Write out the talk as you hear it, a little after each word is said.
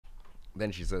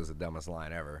Then she says the dumbest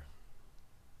line ever.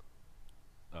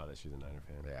 Oh, that she's a Niner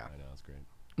fan. Yeah. I know, it's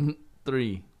great.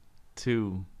 3,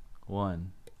 2,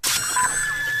 1.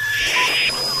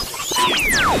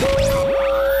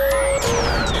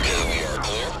 Okay, we are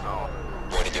clear.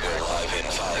 Ready to go live in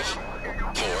 5,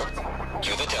 4.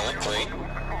 Cue the talent. 3.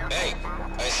 Hey,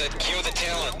 I said cue the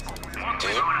talent. 2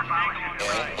 and 1.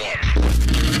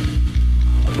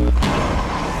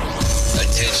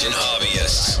 Attention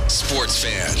hobbyists, sports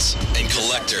fans, and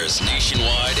collectors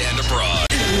nationwide and abroad.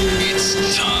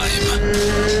 It's time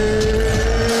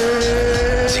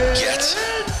to get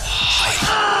hype.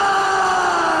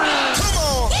 Come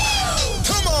on!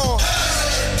 Come on!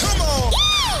 Come on!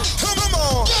 Come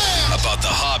on! About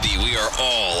the hobby we are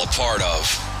all a part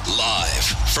of. Live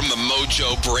from the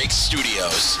Mojo Break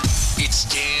Studios, it's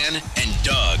Dan and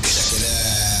Doug. Check it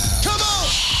out. Come on!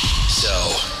 So,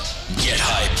 get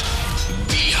hype.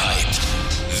 Be hype.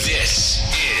 This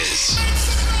is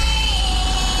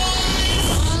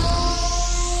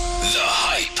The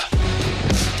Hype.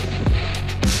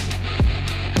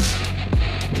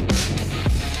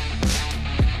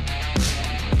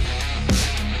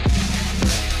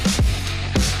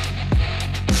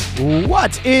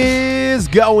 What is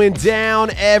going down,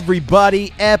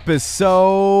 everybody?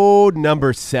 Episode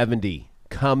number 70.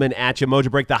 Coming at you, Mojo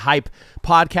Break, the Hype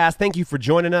podcast. Thank you for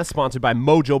joining us, sponsored by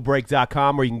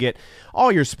MojoBreak.com, where you can get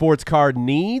all your sports card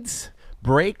needs,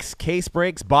 breaks, case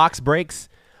breaks, box breaks,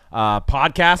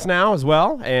 podcasts now as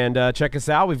well. And check us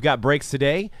out. We've got breaks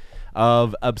today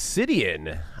of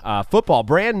Obsidian football,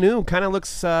 brand new. Kind of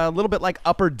looks a little bit like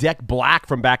Upper Deck Black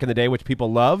from back in the day, which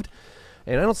people loved.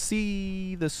 And I don't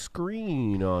see the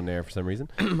screen on there for some reason.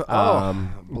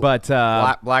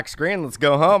 But Black screen. Let's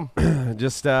go home.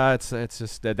 just it's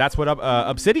just that's what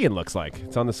Obsidian looks like.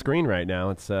 It's on the screen right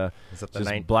now. It's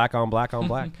just black on black on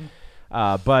black.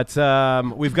 But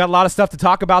we've got a lot of stuff to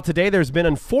talk about today.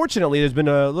 Unfortunately, there's been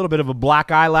a little bit of a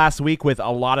black eye last week with a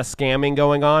lot of scamming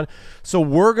going on. So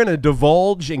we're going to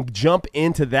divulge and jump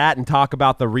into that and talk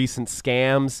about the recent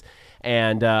scams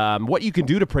and what you can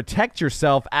do to protect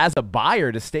yourself as a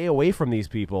buyer to stay away from these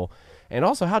people, and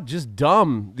also how just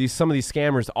dumb some of these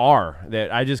scammers are.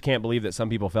 That I just can't believe that some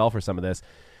people fell for some of this.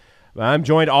 I'm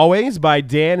joined always by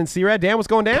Dan and C-Rad. Dan, what's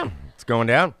going down? It's going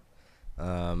down.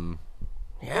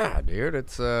 Yeah, dude.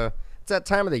 It's that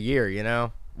time of the year, you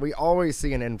know. We always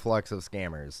see an influx of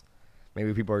scammers.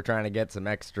 Maybe people are trying to get some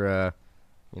extra,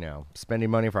 spending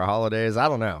money for holidays. I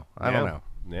don't know. I don't know.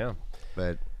 Yeah.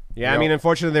 But yeah, I mean,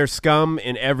 unfortunately, there's scum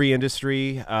in every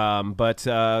industry. But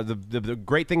the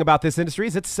great thing about this industry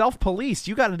is it's self-policed.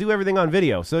 You got to do everything on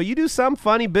video. So you do some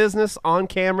funny business on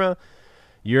camera,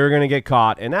 you're going to get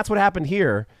caught. And that's what happened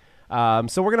here. So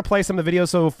we're going to play some of the videos.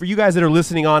 So for you guys that are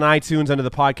listening on iTunes under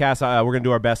the podcast, we're going to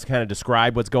do our best to kind of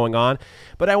describe what's going on.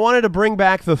 But I wanted to bring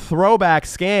back the throwback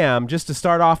scam just to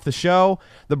start off the show,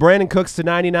 the Brandon Cooks to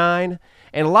 99.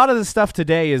 And a lot of this stuff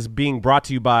today is being brought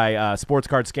to you by Sports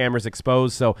Card Scammers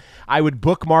Exposed. So I would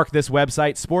bookmark this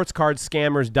website,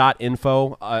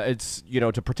 sportscardscammers.info. It's,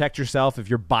 to protect yourself. If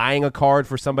you're buying a card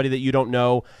for somebody that you don't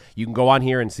know, you can go on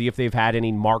here and see if they've had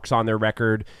any marks on their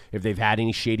record, if they've had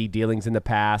any shady dealings in the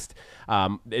past.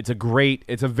 It's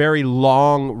a very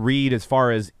long read as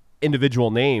far as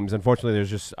individual names. Unfortunately,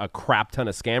 there's just a crap ton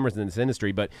of scammers in this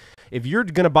industry. But if you're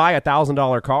going to buy a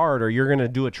 $1,000 card or you're going to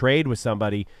do a trade with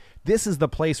somebody, this is the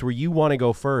place where you want to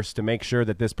go first to make sure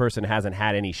that this person hasn't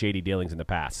had any shady dealings in the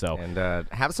past. So and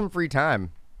have some free time,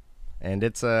 and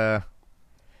it's your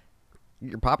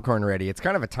popcorn ready. It's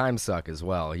kind of a time suck as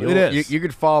well. It is. You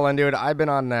could fall into it. I've been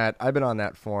on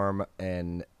that forum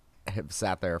and have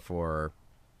sat there for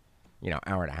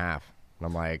hour and a half. And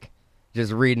I'm like,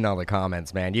 just reading all the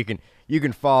comments, man. You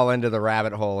can fall into the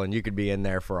rabbit hole and you could be in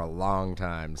there for a long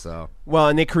time. So well,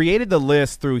 and they created the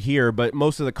list through here, but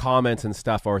most of the comments and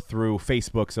stuff are through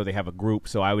Facebook, so they have a group.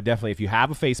 So I would definitely, if you have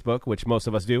a Facebook, which most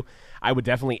of us do, I would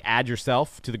definitely add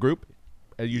yourself to the group.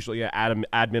 Usually,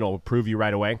 admin will approve you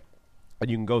right away,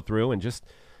 and you can go through and just.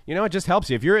 It just helps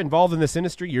you. If you're involved in this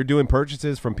industry, you're doing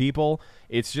purchases from people,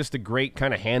 it's just a great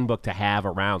kind of handbook to have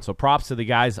around. So props to the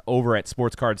guys over at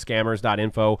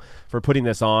sportscardscammers.info for putting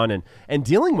this on and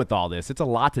dealing with all this. It's a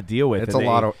lot to deal with. It's a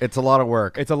lot of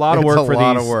work. It's a lot of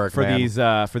work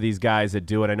for these guys that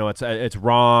do it. I know it's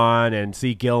Ron and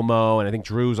C. Gilmo, and I think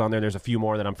Drew's on there. There's a few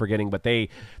more that I'm forgetting, but they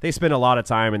spend a lot of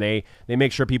time, and they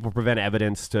make sure people prevent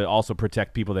evidence to also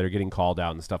protect people that are getting called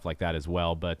out and stuff like that as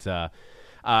well. But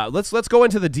let's go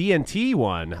into the DNT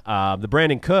one. The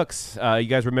Brandon Cooks. You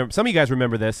guys remember? Some of you guys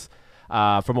remember this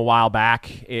from a while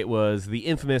back. It was the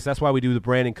infamous. That's why we do the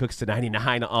Brandon Cooks to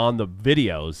 99 on the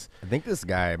videos. I think this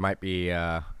guy might be.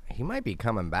 he might be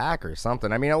coming back or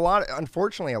something. I mean,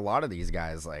 unfortunately, a lot of these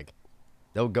guys, like,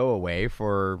 they'll go away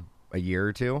for a year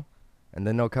or two, and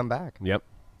then they'll come back.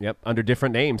 Yep, under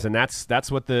different names, and that's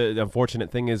what the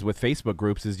unfortunate thing is with Facebook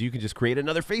groups is you can just create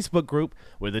another Facebook group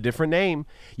with a different name.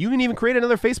 You can even create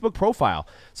another Facebook profile.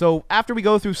 So after we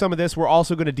go through some of this, we're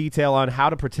also going to detail on how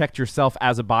to protect yourself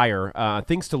as a buyer,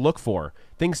 things to look for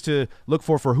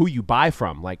who you buy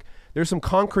from. Like, there's some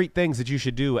concrete things that you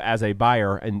should do as a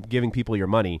buyer and giving people your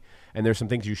money, and there's some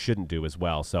things you shouldn't do as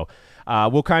well. So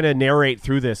we'll kind of narrate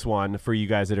through this one for you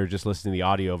guys that are just listening to the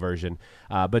audio version.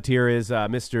 But here is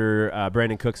Mr.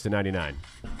 Brandon Cooks to 99.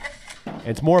 And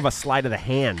it's more of a sleight of the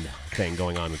hand thing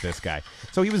going on with this guy.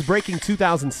 So he was breaking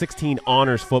 2016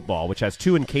 Honors Football, which has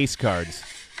 2 encased cards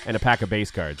and a pack of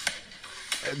base cards.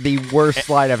 The worst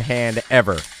sleight of hand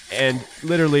ever. And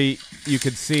literally, you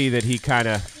could see that he kind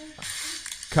of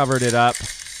covered it up,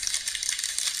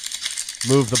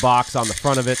 moved the box on the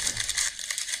front of it.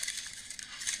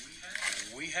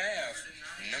 We have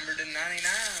number to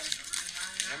 99,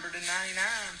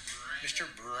 Mr.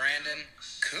 Brandon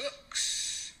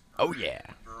Cooks. Oh, yeah.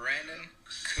 Brandon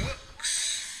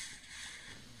Cooks.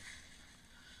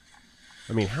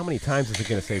 I mean, how many times is it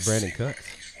going to say Brandon Cooks?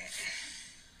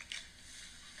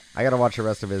 I got to watch the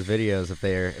rest of his videos if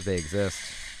they exist.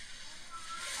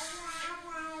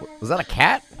 Was that a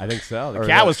cat? I think so. The Or cat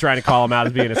that- was trying to call him out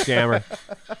as being a scammer.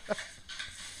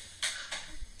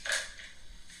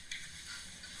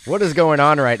 What is going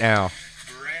on right now?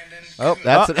 Brandon Oh, Cooks.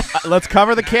 that's it. Let's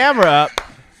cover the camera up.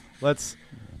 Let's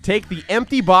take the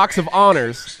empty box of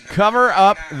honors, cover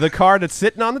up the card that's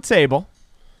sitting on the table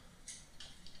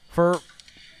for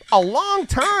a long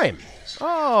time.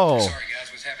 Oh, Sorry,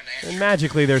 guys, was having to answer. and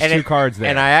magically there's 2 cards there.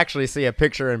 And I actually see a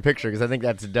picture-in-picture because I think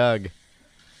that's Doug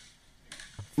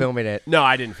filming it. No,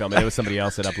 I didn't film it. It was somebody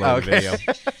else that uploaded the Okay.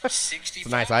 video. 65. It's a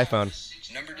nice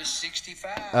iPhone. Number to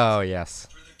 65. Oh, yes.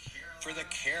 For the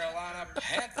Carolina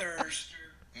Panthers,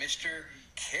 Mr.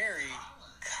 Kerry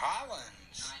Collins.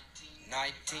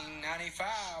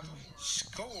 1995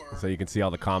 score. So you can see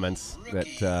all the comments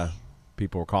that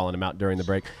people were calling him out during the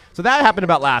break. So that happened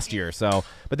about last year. So,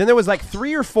 but then there was like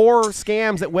 3 or 4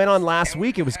 scams that went on last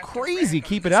week. It was crazy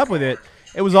keeping up with it.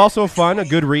 It was also fun, a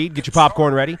good read. Get your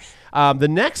popcorn ready. The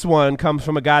next one comes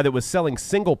from a guy that was selling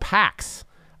single packs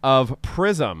of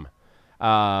Prism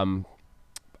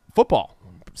football.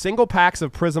 Single packs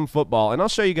of Prism football. And I'll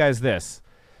show you guys this.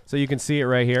 So you can see it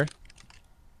right here.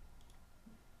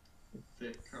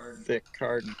 Thick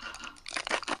card.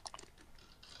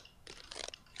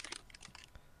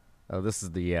 Oh, this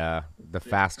is the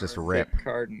fastest rip Thick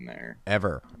card in there.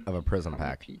 ever of a Prism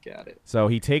pack. Peek at it. So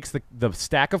he takes the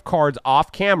stack of cards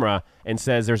off camera and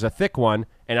says there's a thick one,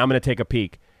 and I'm going to take a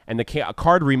peek. And the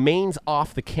card remains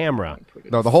off the camera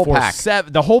No, the whole for pack.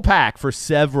 the whole pack for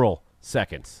several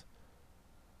seconds.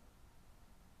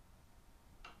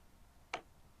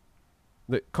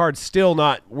 The card's still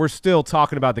not. We're still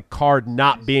talking about the card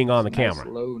not being on the Nice camera.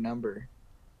 low number.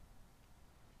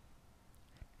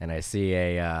 And I see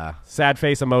a Sad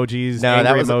face emojis. no, angry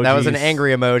that was an emojis.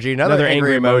 angry emoji. Another Another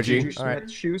angry angry emoji. Juju All right.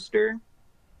 Smith-Schuster.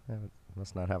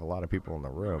 Must not have a lot of people in the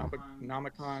room.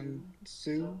 Namacon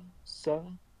Su. Sa.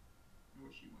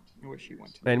 I wish he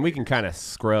went to. And we can kind of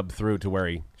scrub through to where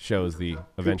he shows the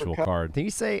eventual Cup. card. Did you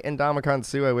say Ndamukong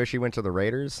Suh? I wish he went to the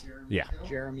Raiders. Yeah.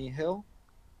 Jeremy Hill.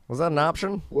 Was that an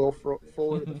option? Will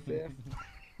Fuller the fifth.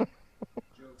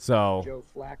 So Joe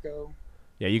Flacco.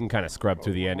 yeah, you can kind of scrub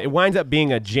through the end. It winds up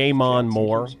being a Jamon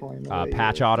Moore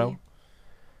patch auto.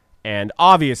 And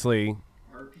obviously,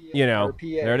 you know,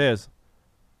 RPA. there it is.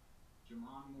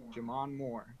 Jamon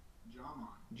Moore.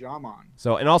 Jamon.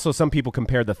 So, and also some people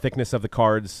compared the thickness of the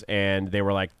cards, and they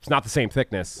were like, it's not the same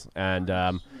thickness. And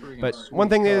but one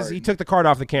thing is, he took the card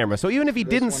off the camera. So even if he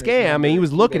didn't one is scam and he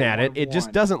was numbered looking at it, it just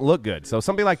 1/1. doesn't look good. So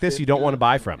somebody like this, you don't want to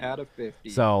buy from. Out of 50.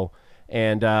 So,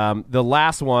 and the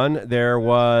last one, there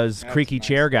was That's Creaky nice.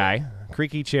 Chair Guy.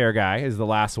 Creaky Chair Guy is the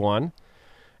last one.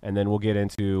 And then we'll get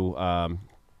into,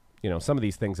 you know, some of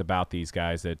these things about these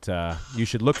guys that you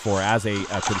should look for as a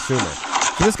consumer.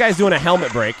 So this guy's doing a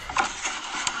helmet break.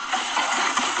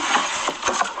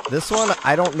 This one,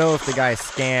 I don't know if the guy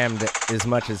scammed as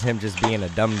much as him just being a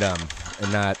dum-dum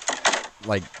and not,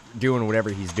 like, doing whatever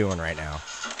he's doing right now.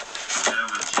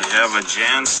 We have a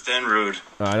Jan Stenrud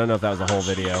I don't know if that was the whole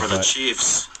video, for the but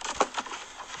Chiefs.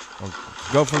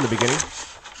 go from the beginning.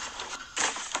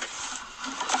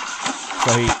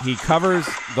 So he covers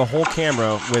the whole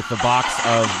camera with the box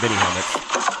of mini helmets.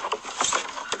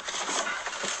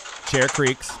 Chair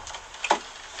creaks.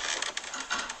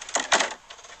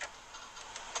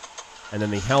 And then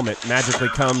the helmet magically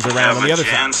comes We around have on the a other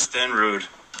Jan side. Stenrud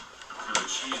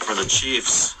For the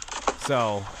Chiefs.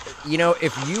 So, You know,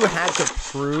 if you had to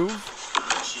prove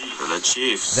For the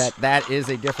Chiefs. that is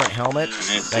a different helmet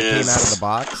It that came is. out of the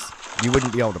box, you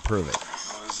wouldn't be able to prove it.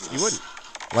 you wouldn't.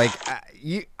 Like,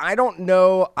 I don't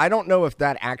know. I don't know if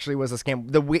that actually was a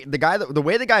scam. The way the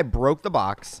guy broke the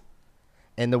box,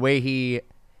 and the way he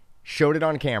showed it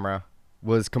on camera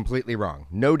was completely wrong.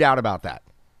 No doubt about that.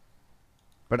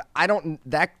 But I don't.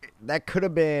 That could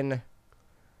have been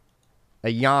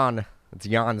a Jan. It's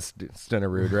Jan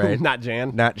Stenerud, right? Not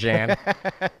Jan. Not Jan.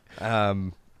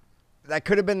 That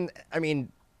could have been. I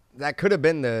mean, that could have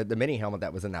been the mini helmet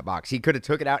that was in that box. He could have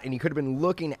took it out, and he could have been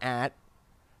looking at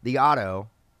the auto,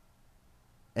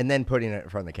 and then putting it in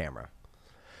front of the camera.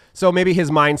 So maybe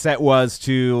his mindset was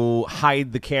to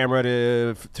hide the camera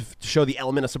to show the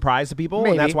element of surprise to people,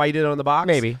 Maybe. and that's why he did it on the box?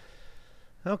 Maybe.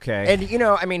 Okay. And, you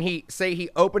know, I mean, he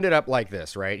opened it up like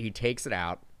this, right? He takes it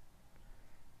out,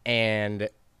 and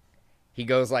he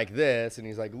goes like this, and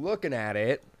he's, like, looking at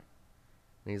it,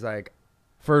 and he's like...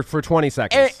 For 20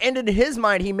 seconds. And in his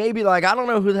mind, he may be like, I don't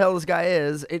know who the hell this guy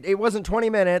is. It wasn't 20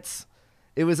 minutes.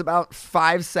 It was about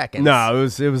 5 seconds. No, it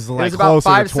was like It was about closer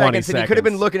 5 to 20 seconds, and he could have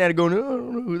been looking at it going, oh, I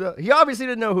don't know who that. He obviously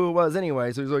didn't know who it was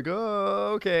anyway, so he's like,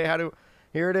 oh, okay,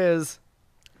 here it is.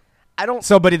 I don't.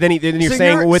 So, but then you're So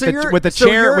saying you're- with so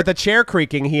you're- the chair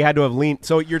creaking, he had to have leaned.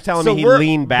 So you're telling So me he we're-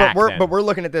 leaned back. But we're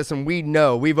looking at this, and we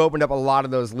know we've opened up a lot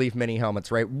of those Leaf mini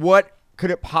helmets, right? What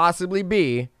could it possibly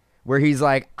be where he's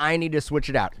like, I need to switch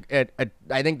it out?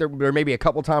 I think there may be a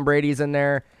couple Tom Brady's in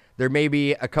there. There may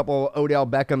be a couple Odell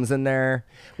Beckhams in there.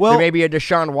 Well- There may be a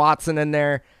Deshaun Watson in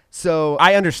there. So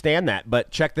I understand that, but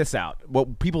check this out.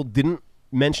 What people didn't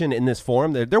mention in this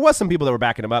forum, there was some people that were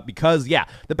backing him up because, yeah,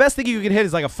 the best thing you could hit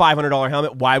is like a $500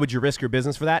 helmet. Why would you risk your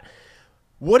business for that?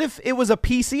 What if it was a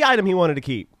PC item he wanted to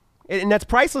keep? And that's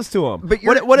priceless to him. But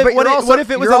what if it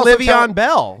was a Le'Veon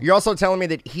Bell? You're also telling me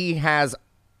that he has,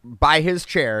 by his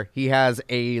chair, he has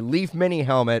a Leaf mini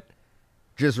helmet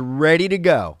just ready to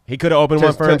go. He could have opened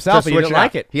one for himself, but he didn't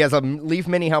like it. He has a Leaf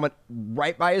mini helmet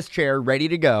right by his chair, ready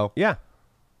to go. Yeah.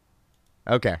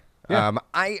 Okay. Yeah.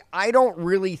 I don't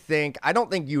really think, I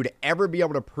don't think you'd ever be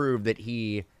able to prove that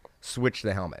he switched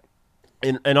the helmet.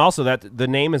 And also that the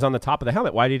name is on the top of the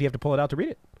helmet. Why did he have to pull it out to read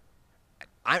it?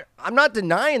 I'm not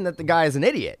denying that the guy is an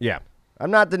idiot. Yeah.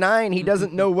 I'm not denying he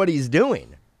doesn't know what he's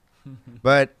doing.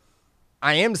 But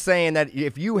I am saying that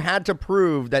if you had to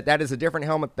prove that that is a different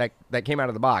helmet that came out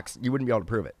of the box, you wouldn't be able to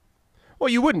prove it. Well,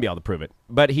 you wouldn't be able to prove it.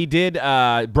 But he did.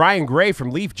 Brian Gray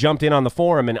from Leaf jumped in on the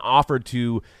forum and offered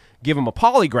to give him a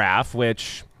polygraph,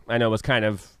 which I know was kind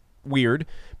of weird.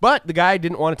 But the guy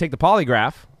didn't want to take the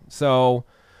polygraph. So,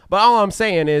 but all I'm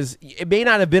saying is it may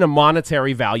not have been a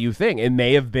monetary value thing. It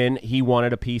may have been he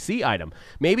wanted a PC item.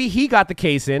 Maybe he got the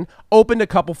case in, opened a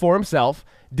couple for himself,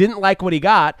 didn't like what he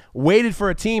got, waited for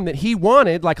a team that he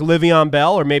wanted, like a Le'Veon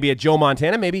Bell or maybe a Joe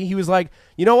Montana. Maybe he was like,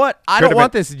 you know what? I don't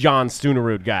want this John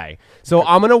Stenerud guy. So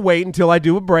I'm going to wait until I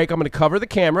do a break. I'm going to cover the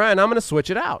camera, and I'm going to switch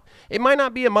it out. It might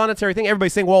not be a monetary thing.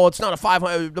 Everybody's saying, well, it's not a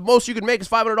 $500. The most you can make is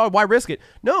 $500. Why risk it?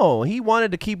 No, he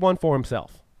wanted to keep one for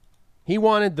himself. He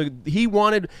was going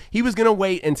to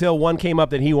wait until one came up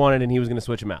that he wanted, and he was going to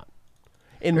switch him out.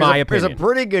 In my opinion. There's a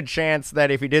pretty good chance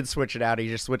that if he did switch it out, he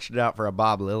just switched it out for a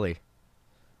Bob Lilly.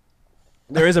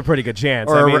 There is a pretty good chance.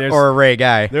 Or a Ray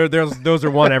Guy. Those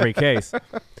are one every case.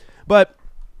 But,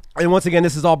 and once again,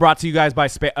 this is all brought to you guys by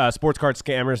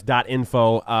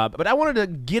sportscardscammers.info. But I wanted to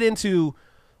get into,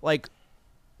 like,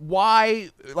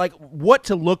 what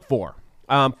to look for.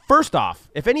 First off,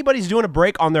 if anybody's doing a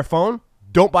break on their phone,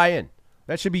 don't buy in.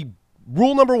 That should be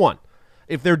rule number one.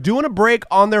 If they're doing a break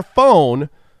on their phone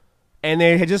and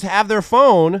they just have their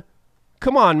phone,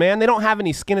 come on, man. They don't have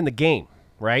any skin in the game,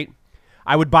 right?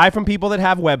 I would buy from people that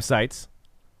have websites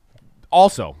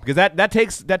also, because that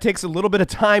takes a little bit of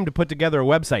time to put together a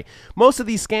website. Most of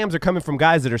these scams are coming from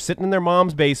guys that are sitting in their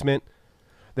mom's basement.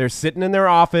 They're sitting in their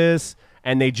office,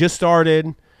 and they just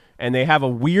started, and they have a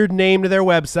weird name to their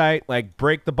website, like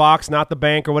Break the Box, Not the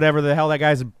Bank, or whatever the hell that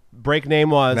guy's break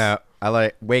name was. No, I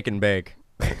like Wake and Bake.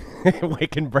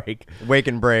 Wake and Break. Wake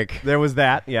and Break. There was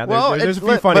that. Yeah, Well, there's a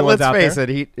few funny ones out there. let's face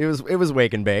it. It was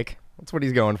Wake and Bake. That's what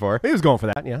he's going for. He was going for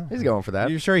that, yeah. He's going for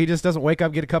that. You sure he just doesn't wake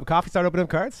up, get a cup of coffee, start opening up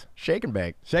cards? Shake and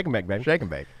bake. Shake and bake, baby. Shake and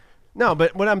bake. No,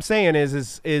 but what I'm saying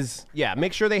is yeah,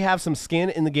 make sure they have some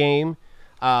skin in the game.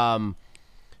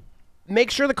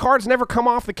 Make sure the cards never come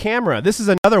off the camera. This is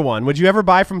another one. Would you ever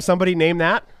buy from somebody named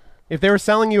that? If they were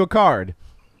selling you a card.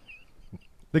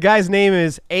 The guy's name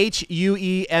is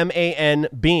Hueman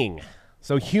Being.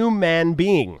 So human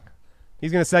being.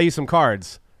 He's going to sell you some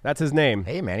cards. That's his name.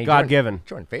 Hey, man. He God-given.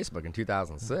 joined Facebook in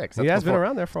 2006. He has been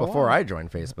around there for a Before while. I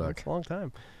joined Facebook. That's a long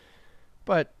time.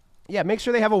 But Yeah, make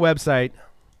sure they have a website.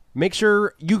 Make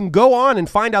sure you can go on and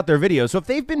find out their videos. So if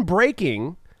they've been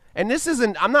breaking, and this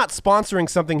isn't, I'm not sponsoring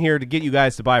something here to get you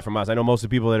guys to buy from us. I know most of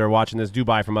the people that are watching this do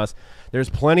buy from us. There's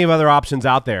plenty of other options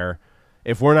out there.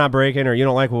 If we're not breaking or you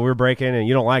don't like what we're breaking and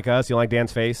you don't like us, you don't like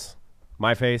Dan's face,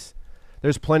 my face,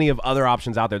 there's plenty of other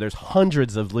options out there. There's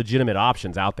hundreds of legitimate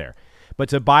options out there. But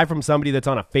to buy from somebody that's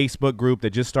on a Facebook group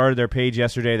that just started their page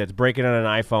yesterday that's breaking on an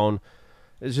iPhone,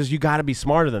 it's just you got to be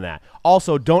smarter than that.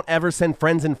 Also, don't ever send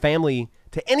friends and family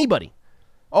to anybody.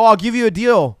 Oh, I'll give you a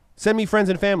deal. Send me friends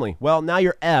and family. Well, now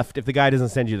you're effed if the guy doesn't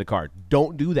send you the card.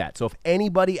 Don't do that. So if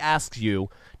anybody asks you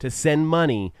to send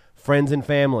money, friends and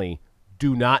family,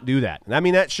 do not do that. I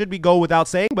mean, that should go without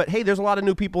saying, but hey, there's a lot of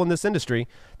new people in this industry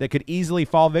that could easily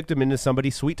fall victim into somebody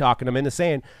sweet-talking them into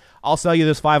saying, I'll sell you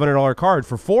this $500 card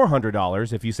for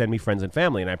 $400 if you send me friends and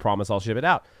family, and I promise I'll ship it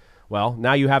out. Well,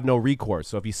 now you have no recourse.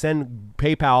 So if you send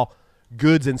PayPal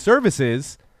goods and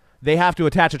services, they have to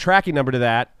attach a tracking number to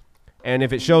that. And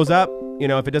if it shows up,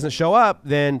 if it doesn't show up,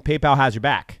 then PayPal has your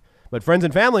back. But friends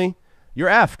and family, you're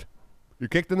effed. You're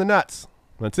kicked in the nuts.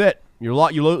 That's it. You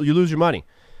lose your money.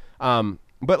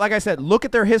 But like I said, look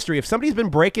at their history. If somebody's been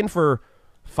breaking for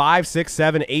 5, 6,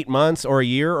 7, 8 months or a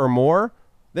year or more,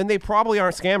 then they probably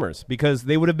aren't scammers because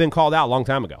they would have been called out a long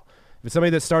time ago. If it's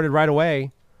somebody that started right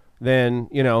away, then,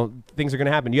 things are going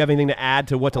to happen. Do you have anything to add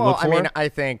to what to look for? I mean, I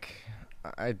think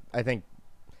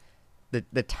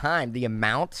the time, the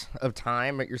amount of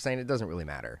time that you're saying, it doesn't really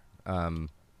matter.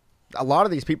 A lot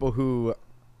of these people who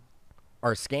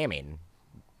are scamming,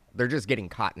 they're just getting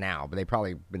caught now, but they've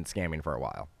probably been scamming for a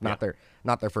while. Not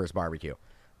their first barbecue.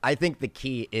 I think the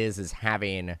key is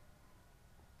having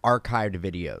archived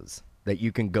videos that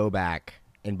you can go back,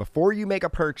 and before you make a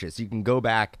purchase, you can go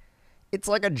back. It's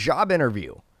like a job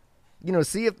interview.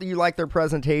 See if you like their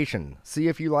presentation. See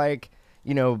if you like,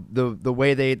 the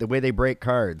way they break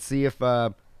cards. See if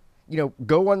go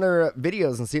on their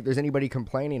videos and see if there's anybody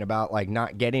complaining about like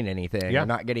not getting anything, or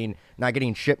not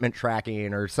getting shipment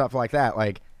tracking or stuff like that.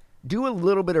 Like, do a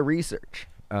little bit of research.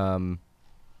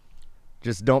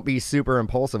 Just don't be super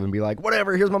impulsive and be like,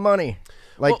 whatever, here's my money.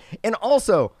 Like, and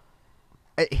also,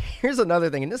 here's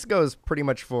another thing, and this goes pretty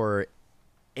much for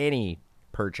any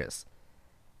purchase.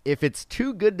 If it's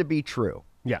too good to be true,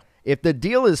 if the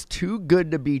deal is too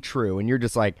good to be true, and you're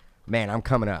just like, man, I'm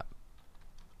coming up,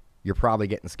 you're probably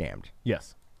getting scammed.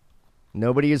 Yes.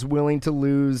 Nobody is willing to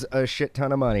lose a shit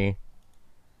ton of money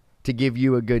to give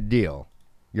you a good deal.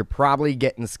 You're probably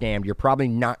getting scammed. You're probably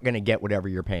not going to get whatever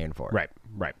you're paying for.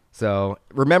 Right. So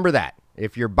remember that.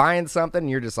 If you're buying something and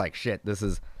you're just like, shit, this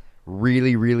is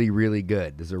really, really, really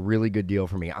good. This is a really good deal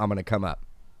for me. I'm going to come up.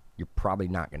 You're probably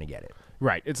not going to get it.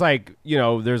 Right. It's like,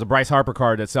 there's a Bryce Harper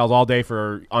card that sells all day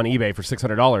on eBay for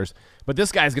 $600, but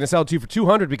this guy's going to sell it to you for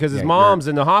 $200 because his mom's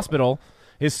in the hospital.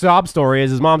 His sob story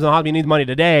is his mom's in the hospital. He needs money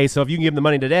today. So if you can give him the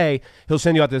money today, he'll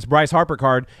send you out this Bryce Harper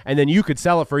card, and then you could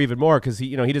sell it for even more because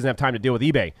he doesn't have time to deal with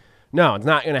eBay. No, it's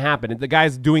not going to happen. The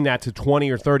guy's doing that to 20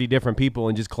 or 30 different people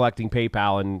and just collecting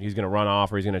PayPal, and he's going to run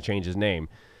off or he's going to change his name.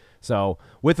 So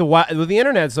with the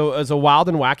internet, it's a wild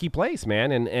and wacky place,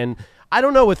 man. And I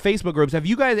don't know with Facebook groups. Have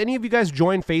any of you guys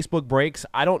joined Facebook breaks?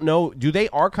 I don't know. Do they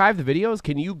archive the videos?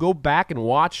 Can you go back and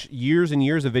watch years and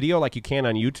years of video like you can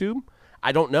on YouTube?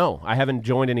 I don't know. I haven't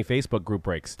joined any Facebook group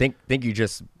breaks. Think you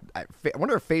just. I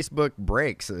wonder if Facebook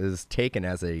breaks is taken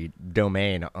as a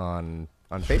domain on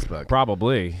Facebook.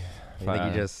 Probably.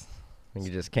 I think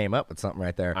you just came up with something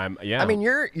right there. I mean,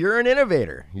 you're an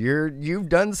innovator. You've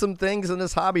done some things in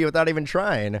this hobby without even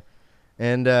trying,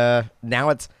 and now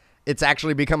it's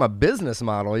actually become a business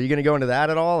model. Are you going to go into that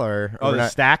at all, or the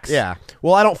not? Stacks? Yeah.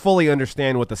 Well, I don't fully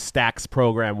understand what the Stacks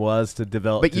program was to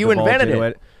develop. But you invented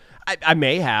it. I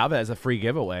may have as a free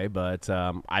giveaway, but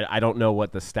I don't know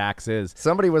what the Stacks is.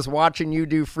 Somebody was watching you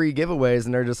do free giveaways,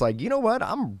 and they're just like, you know what?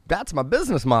 That's my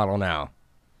business model now.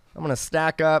 I'm going to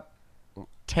stack up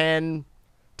 10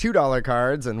 $2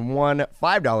 cards and one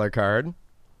 $5 card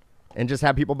and just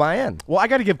have people buy in. Well, I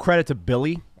got to give credit to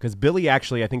Billy because Billy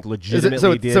actually, I think,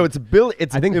 legitimately did. So it's Billy.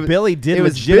 I think Billy did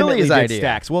legitimately did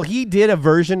Stacks. Well, he did a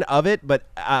version of it, but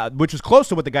which was close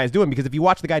to what the guy's doing, because if you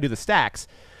watch the guy do the Stacks,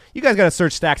 you guys got to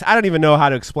search Stacks. I don't even know how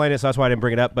to explain it, so that's why I didn't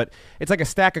bring it up. But it's like a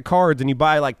stack of cards, and you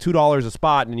buy like $2 a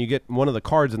spot, and you get one of the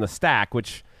cards in the stack,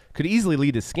 which could easily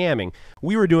lead to scamming.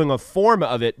 We were doing a form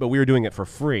of it, but we were doing it for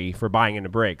free for buying into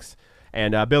breaks.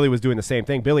 And Billy was doing the same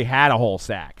thing. Billy had a whole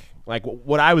stack. Like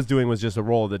what I was doing was just a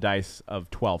roll of the dice of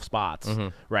 12 spots,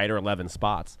 right, or 11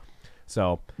 spots.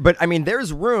 So, but I mean,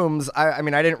 there's rooms. I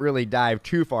mean, I didn't really dive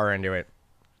too far into it,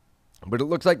 but it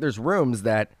looks like there's rooms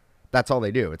that's all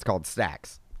they do. It's called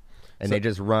stacks, and they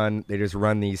just run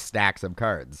these stacks of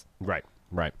cards. Right.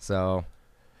 Right. So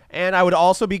And I would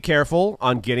also be careful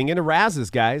on getting into razzes,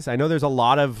 guys. I know there's a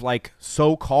lot of like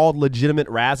so-called legitimate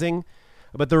razzing,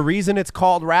 but the reason it's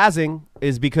called razzing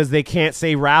is because they can't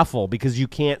say raffle, because you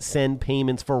can't send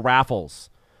payments for raffles,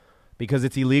 because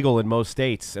it's illegal in most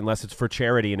states unless it's for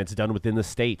charity and it's done within the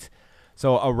state.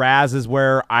 So a razz is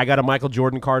where I got a Michael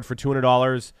Jordan card for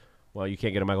 $200. Well, you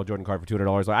can't get a Michael Jordan card for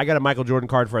 $200. I got a Michael Jordan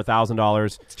card for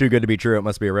 $1,000. it's too good to be true. It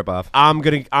must be a ripoff. I'm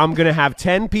gonna have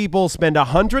 10 people spend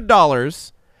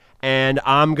 $100, and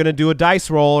I'm gonna do a dice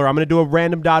roll, or I'm gonna do a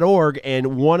random.org,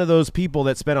 and one of those people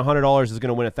that spent $100 is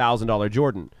gonna win a $1,000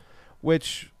 Jordan,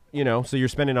 which, you know, so you're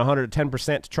spending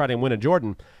 110% to try to win a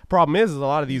Jordan. Problem is a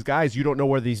lot of these guys, you don't know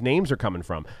where these names are coming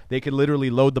from. They could literally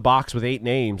load the box with 8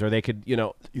 names, or they could, you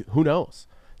know, who knows?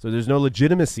 So there's no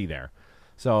legitimacy there.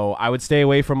 So I would stay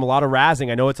away from a lot of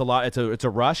razzing. I know it's a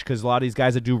rush, because a lot of these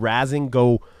guys that do razzing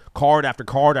go card after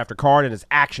card after card, and it's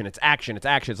action, it's action, it's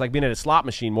action. It's like being at a slot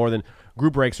machine more than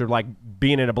group breaks, or like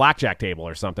being at a blackjack table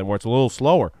or something where it's a little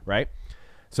slower, right?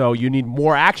 So you need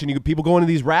more action. People go into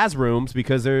these razz rooms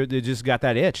because they just got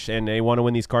that itch and they want to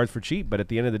win these cards for cheap. But at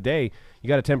the end of the day, you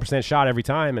got a 10% shot every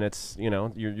time, and it's, you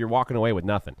know, you're walking away with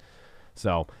nothing.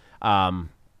 So,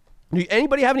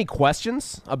 anybody have any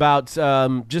questions about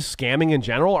just scamming in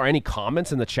general, or any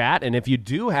comments in the chat? And if you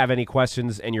do have any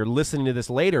questions and you're listening to this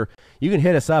later, you can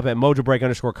hit us up at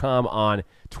mojobreak_com on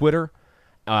Twitter.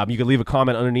 You can leave a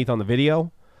comment underneath on the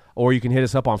video, or you can hit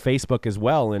us up on Facebook as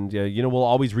well. And, you know, we'll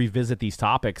always revisit these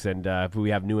topics, and if we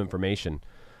have new information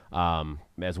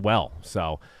as well.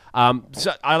 So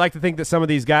I like to think that some of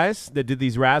these guys that did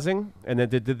these razzing and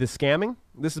that did this scamming,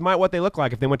 this is what they look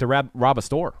like if they went to rob a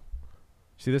store.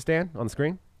 See this, Dan, on the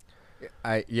screen?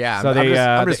 Yeah, So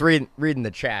I'm just reading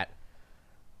the chat.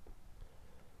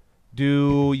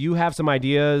 Do you have some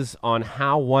ideas on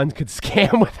how one could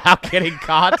scam without getting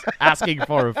caught? Asking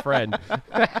for a friend.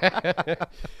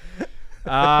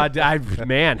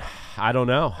 Man, I don't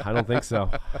know. I don't think so.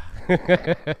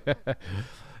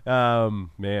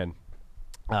 Man.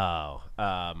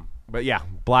 But yeah,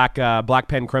 black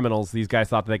pen criminals. These guys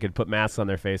thought that they could put masks on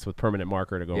their face with permanent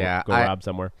marker to go rob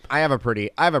somewhere. I have a pretty.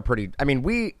 I mean,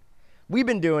 we've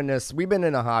been doing this. We've been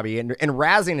in a hobby, and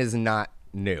razzing is not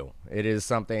new. It is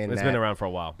something It's been around for a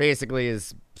while. Basically,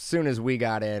 as soon as we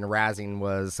got in, razzing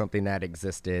was something that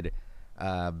existed.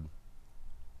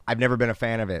 I've never been a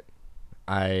fan of it.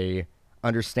 I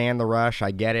understand the rush.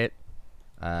 I get it.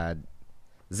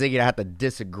 Ziggy, I have to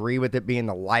disagree with it being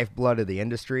the lifeblood of the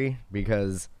industry,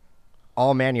 because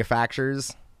all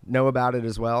manufacturers know about it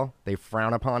as well. They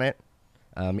frown upon it.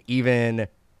 Even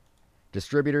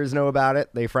distributors know about it.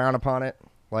 They frown upon it.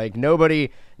 Like, nobody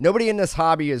in this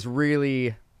hobby is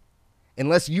really,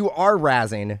 unless you are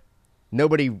razzing,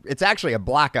 it's actually a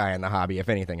black eye in the hobby, if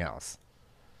anything else.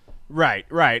 Right.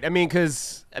 I mean,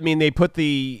 because they put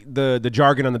the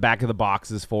jargon on the back of the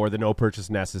boxes for the no purchase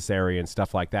necessary and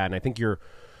stuff like that, and I think you're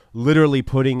literally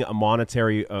putting a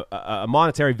monetary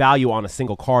value on a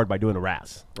single card by doing a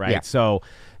razz, right? Yeah. So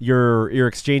you're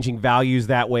exchanging values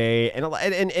that way, and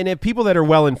if people that are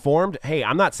well informed, hey,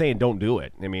 I'm not saying don't do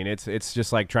it. I mean, it's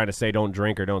just like trying to say don't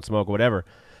drink or don't smoke or whatever,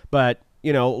 but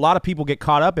you know, a lot of people get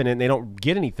caught up in it and they don't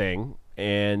get anything,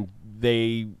 and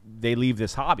they leave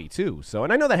this hobby too. So,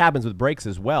 and I know that happens with breaks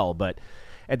as well, but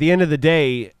at the end of the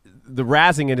day, the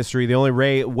razzing industry, the only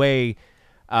way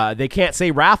they can't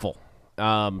say raffle.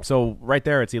 So right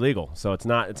there, it's illegal. So it's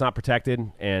not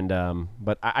protected. And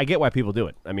but I get why people do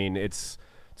it. I mean, it's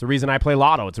the reason I play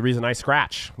lotto. It's the reason I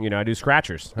scratch. You know, I do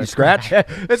scratchers. You scratch?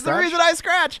 It's the reason I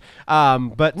scratch.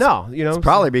 But no, you know, It's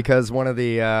probably because one of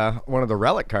the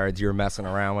relic cards you were messing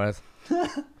around with.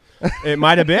 it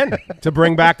might have been to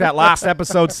bring back that last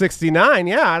episode 69.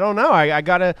 Yeah, I don't know. I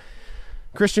got a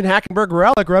Christian Hackenberg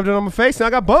relic, rubbed it on my face, and I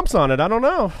got bumps on it. I don't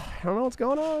know what's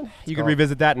going on. You can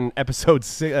revisit that in episode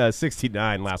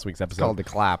 69, last week's episode. It's called the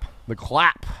clap. The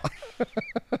clap.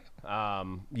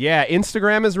 Yeah,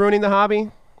 Instagram is ruining the hobby.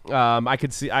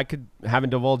 Haven't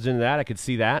divulged into that. I could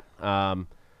see that.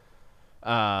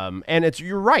 And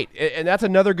you're right. And that's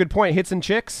another good point. Hits and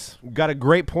chicks. Got a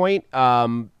great point.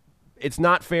 It's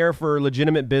not fair for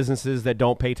legitimate businesses that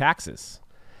don't pay taxes.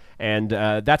 And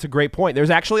that's a great point. There's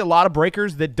actually a lot of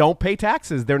breakers that don't pay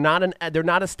taxes. They're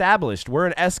not established. We're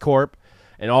an S corp,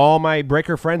 and all my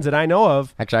breaker friends that I know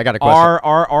of, actually, I got a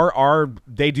question.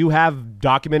 They do have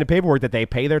documented paperwork that they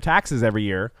pay their taxes every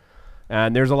year,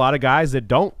 and there's a lot of guys that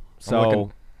don't.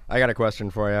 So I got a question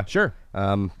for you. Sure.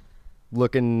 I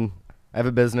have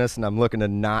a business, and I'm looking to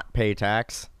not pay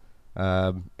tax.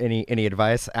 Any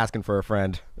advice? Asking for a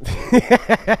friend.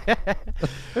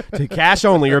 To cash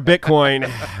only or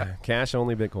Bitcoin. Cash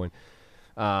only Bitcoin.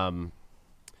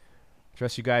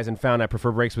 Trust you guys and found I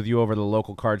prefer breaks with you over the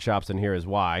local card shops, and here is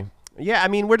why. Yeah, I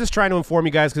mean, we're just trying to inform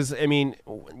you guys because, I mean,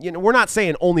 we're not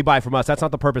saying only buy from us. That's not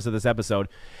the purpose of this episode.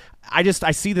 I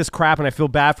see this crap and I feel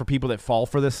bad for people that fall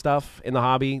for this stuff in the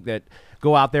hobby, that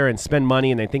go out there and spend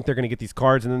money and they think they're going to get these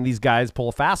cards, and then these guys pull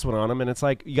a fast one on them, and it's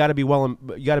like you got to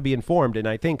be informed. And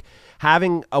I think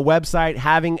having a website,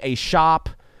 having a shop,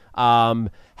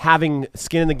 having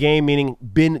skin in the game, meaning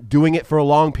been doing it for a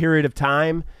long period of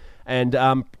time. And,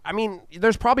 I mean,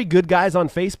 there's probably good guys on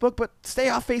Facebook, but stay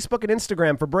off Facebook and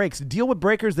Instagram for breaks. Deal with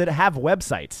breakers that have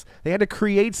websites. They had to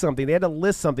create something. They had to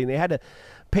list something. They had to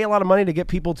pay a lot of money to get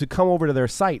people to come over to their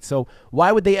site. So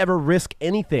why would they ever risk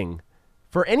anything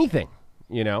for anything,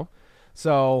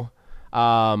 So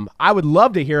I would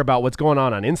love to hear about what's going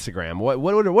on Instagram.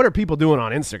 What are people doing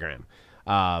on Instagram?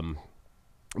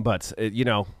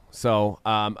 So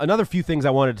another few things I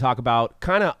wanted to talk about,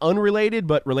 kind of unrelated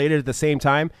but related at the same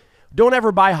time. Don't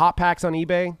ever buy hot packs on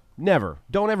eBay. Never.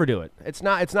 Don't ever do it. It's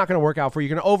not going to work out for you.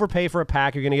 You're going to overpay for a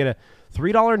pack. You're going to get a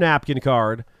 $3 napkin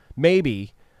card,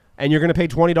 maybe, and you're going to pay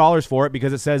 $20 for it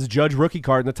because it says Judge Rookie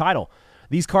card in the title.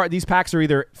 These packs are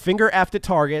either finger effed at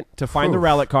Target to find the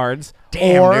relic cards,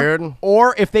 Damn,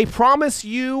 or if they promise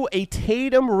you a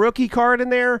Tatum rookie card in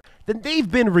there, then they've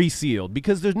been resealed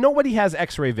because nobody has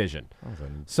X-ray vision.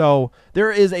 So there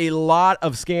is a lot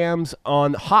of scams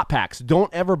on hot packs.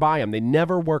 Don't ever buy them; they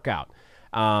never work out.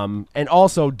 And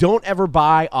also, don't ever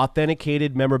buy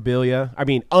unauthenticated memorabilia.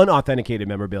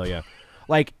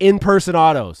 Like in-person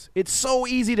autos. It's so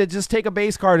easy to just take a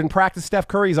base card and practice Steph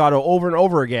Curry's auto over and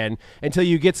over again until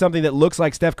you get something that looks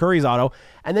like Steph Curry's auto,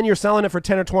 and then you're selling it for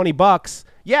 $10 or $20.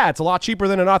 Yeah, it's a lot cheaper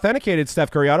than an authenticated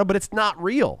Steph Curry auto, but it's not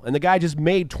real, and the guy just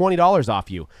made $20 off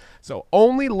you. So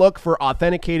only look for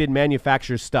authenticated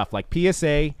manufacturer stuff like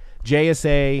PSA,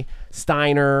 JSA,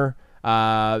 Steiner,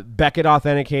 Beckett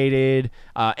authenticated,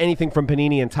 anything from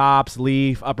Panini and Topps,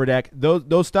 Leaf, Upper Deck.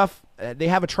 Those stuff, they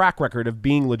have a track record of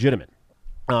being legitimate.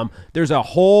 There's a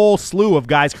whole slew of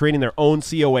guys creating their own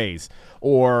COAs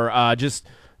or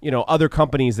other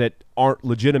companies that aren't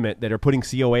legitimate that are putting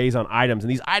COAs on items.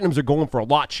 And these items are going for a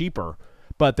lot cheaper,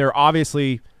 but they're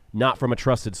obviously not from a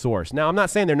trusted source. Now, I'm not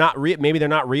saying they're not maybe they're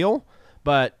not real,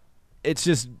 but it's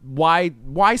just why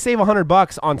save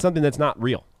 $100 on something that's not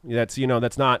real? That's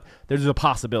not, there's a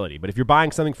possibility. But if you're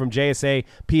buying something from JSA,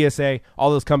 PSA, all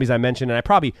those companies I mentioned, and I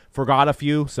probably forgot a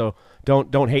few, so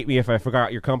don't hate me if I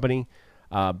forgot your company.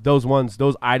 Those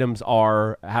items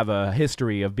have a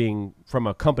history of being from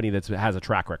a company that has a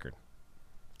track record.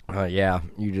 Yeah,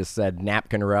 you just said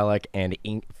napkin relic and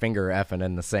finger effing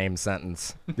in the same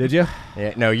sentence. Did you?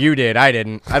 Yeah, no, you did. I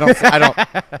didn't. I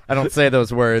don't say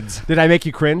those words. Did I make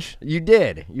you cringe? You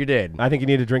did. I think you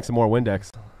need to drink some more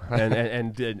Windex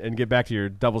and get back to your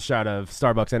double shot of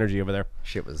Starbucks energy over there.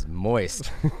 Shit was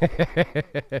moist.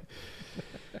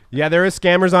 Yeah, there is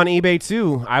scammers on eBay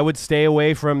too. I would stay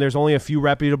away from. There's only a few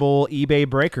reputable eBay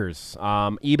breakers.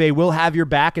 eBay will have your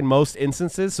back in most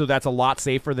instances, so that's a lot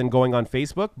safer than going on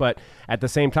Facebook. But at the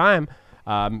same time,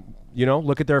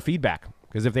 look at their feedback,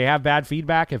 because if they have bad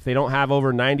feedback, if they don't have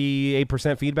over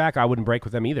 98% feedback, I wouldn't break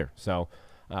with them either. So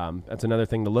that's another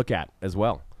thing to look at as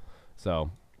well.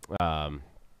 So,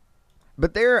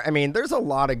 but there's a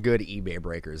lot of good eBay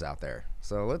breakers out there.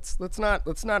 So let's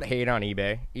not hate on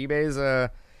eBay. eBay.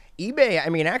 I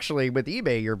mean, actually, with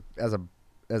eBay, you're as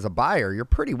a buyer, you're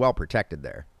pretty well protected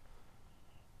there.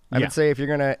 I would say if you're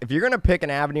gonna pick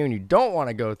an avenue and you don't want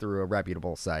to go through a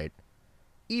reputable site,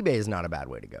 eBay is not a bad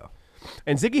way to go.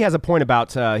 And Ziggy has a point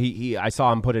about I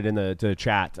saw him put it in the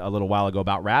chat a little while ago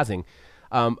about razzing.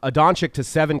 A Doncic to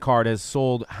 7 card has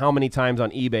sold how many times on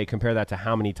eBay? Compare that to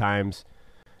how many times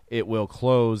it will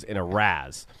close in a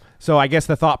razz. So I guess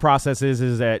the thought process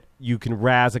is that you can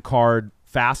razz a card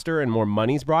faster and more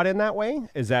money's brought in that way.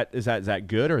 Is that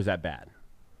good or is that bad?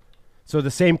 So the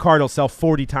same card will sell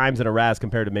 40 times in a razz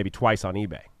compared to maybe twice on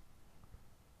eBay.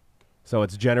 So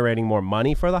it's generating more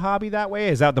money for the hobby that way?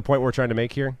 Is that the point we're trying to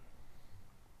make here?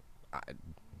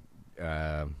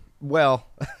 Well,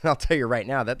 I'll tell you right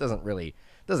now, that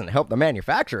doesn't help the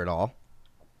manufacturer at all.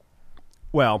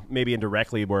 Well, maybe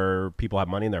indirectly where people have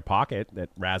money in their pocket that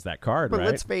razz that card, but right?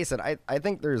 But let's face it, I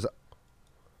think there's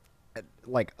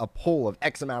like a pull of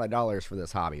X amount of dollars for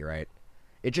this hobby, right?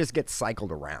 It just gets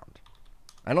cycled around.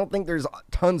 I don't think there's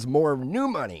tons more new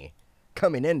money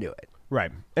coming into it.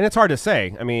 Right. And it's hard to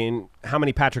say. I mean, how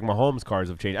many Patrick Mahomes cards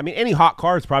have changed? I mean, any hot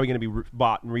card is probably going to be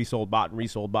bought and resold,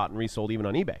 even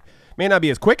on eBay. May not be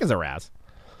as quick as a Raz,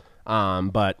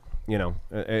 but,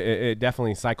 it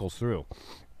definitely cycles through.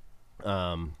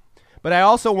 But I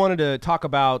also wanted to talk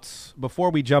about,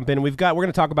 before we jump in, we're going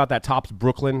to talk about that Topps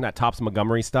Brooklyn, that Topps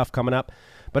Montgomery stuff coming up.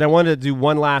 But I wanted to do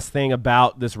one last thing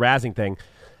about this razzing thing.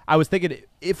 I was thinking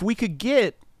if we could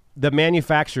get the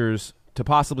manufacturers to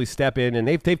possibly step in, and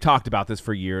they've talked about this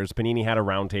for years. Panini had a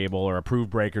roundtable or approved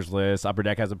breakers list. Upper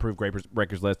Deck has approved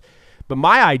breakers list. But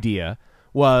my idea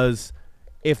was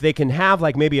if they can have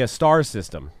like maybe a star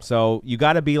system. So you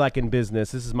got to be like in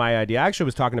business. This is my idea. I actually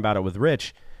was talking about it with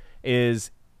Rich. Is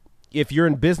if you're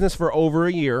in business for over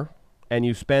a year and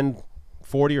you spend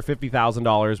 $40,000 or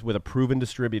 $50,000 with a proven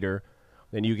distributor,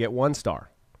 then you get 1 star.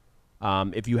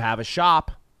 If you have a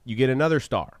shop, you get another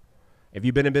star. If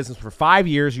you've been in business for 5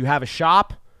 years, you have a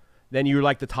shop, then you're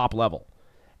like the top level.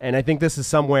 And I think this is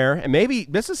somewhere, and maybe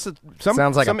this is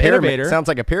sounds like some a pyramid. innovator. Sounds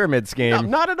like a pyramid scheme. No,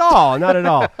 not at all. Not at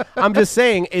all. I'm just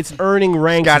saying it's earning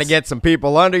ranks. Got to get some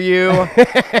people under you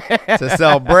to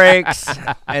sell brakes,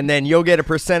 and then you'll get a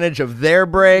percentage of their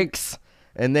brakes,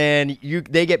 and then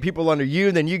they get people under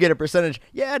you, then you get a percentage.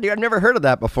 Yeah, dude, I've never heard of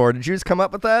that before. Did you just come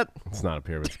up with that? It's not a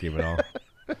pyramid scheme at all.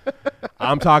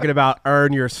 I'm talking about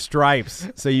earn your stripes.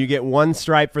 So you get 1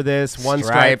 stripe for this, 1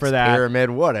 stripe for that. Pyramid,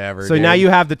 whatever. So dude. now you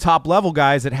have the top level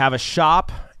guys that have a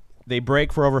shop, they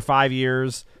break for over 5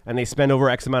 years, and they spend over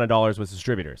X amount of dollars with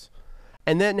distributors.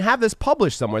 And then have this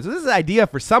published somewhere. So this is an idea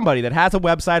for somebody that has a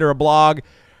website or a blog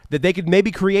that they could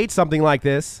maybe create something like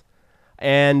this.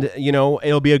 And, you know,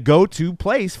 it'll be a go-to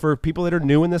place for people that are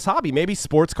new in this hobby. Maybe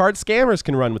sports card scammers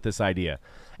can run with this idea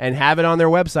and have it on their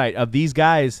website of these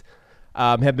guys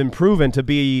have been proven to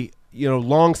be, you know,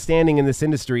 long-standing in this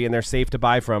industry, and they're safe to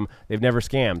buy from. They've never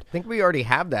scammed. I think we already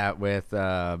have that with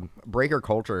Breaker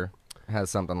Culture has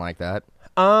something like that.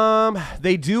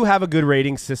 They do have a good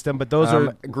rating system, but those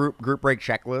are group break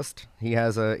checklist. He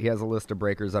has a list of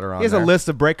breakers that are on. He has there. a list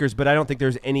of breakers, but I don't think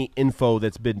there's any info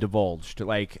that's been divulged.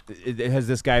 Like, has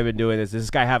this guy been doing this? Does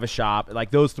this guy have a shop?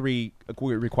 Like those 3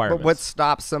 requirements. But what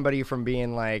stops somebody from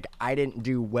being like, I didn't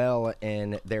do well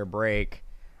in their break,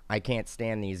 I can't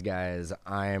stand these guys,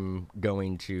 I'm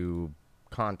going to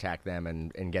contact them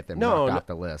and get them knocked off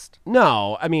the list?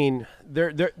 No, I mean,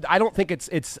 I don't think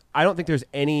I don't think there's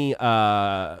any.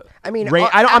 I mean,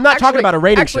 I'm not talking about a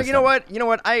rating system. You know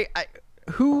what? I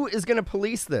who is going to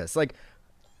police this? Like,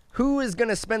 who is going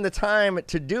to spend the time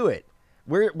to do it?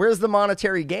 Where's the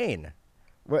monetary gain?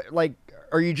 Like,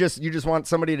 or you just want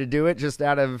somebody to do it just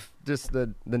out of just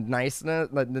the niceness,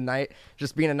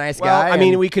 just being a nice guy? I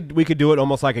mean, we could do it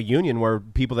almost like a union where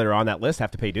people that are on that list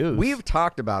have to pay dues. We've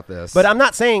talked about this, but I'm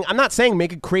not saying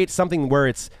create something where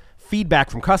it's feedback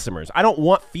from customers. I don't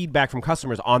want feedback from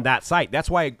customers on that site. That's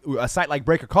why a site like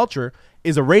Breaker Culture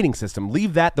is a rating system.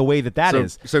 Leave that the way that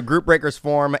is. So group breakers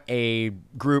form a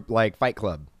group like Fight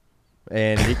Club.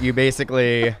 And you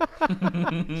basically,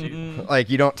 like,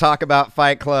 you don't talk about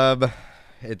Fight Club.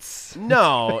 It's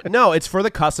no, it's for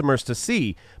the customers to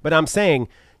see. But I'm saying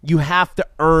you have to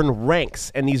earn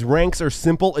ranks, and these ranks are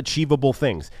simple, achievable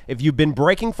things. If you've been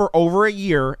breaking for over a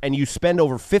year and you spend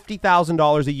over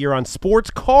 $50,000 a year on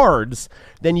sports cards,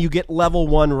 then you get level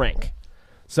 1 rank.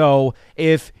 So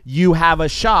if you have a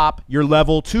shop, you're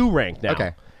level 2 rank now.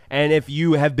 Okay. And if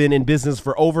you have been in business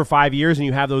for over 5 years and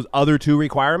you have those other 2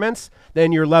 requirements,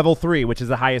 then you're level 3, which is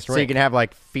the highest rank. So you can have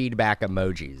like feedback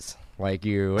emojis. Like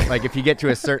if you get to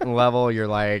a certain level, you're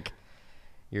like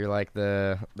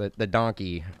the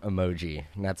donkey emoji,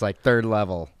 and that's like 3rd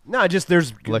level. No, just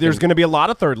there's going to be a lot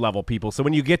of 3rd level people. So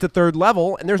when you get to 3rd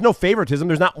level, and there's no favoritism,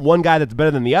 there's not one guy that's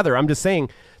better than the other. I'm just saying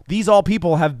these all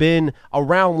people have been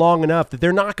around long enough that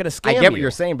they're not going to scam you. I get what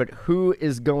you're saying, but who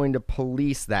is going to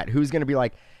police that? Who's going to be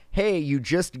like, hey, you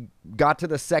just got to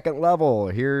the 2nd level.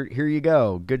 Here you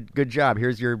go. Good job.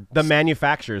 Here's your... The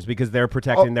manufacturers, because they're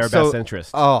protecting their best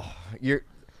interest. Oh, you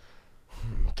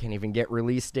can't even get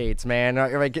release dates, man.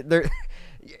 Like,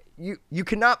 you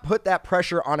cannot put that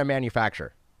pressure on a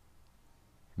manufacturer.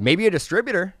 Maybe a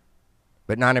distributor,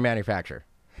 but not a manufacturer.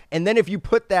 And then if you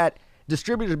put that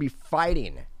distributor to be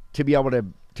fighting to be able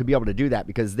to do that,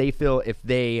 because they feel if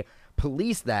they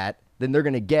police that, then they're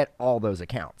going to get all those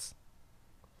accounts.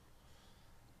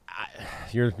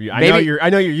 I know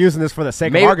you're using this for the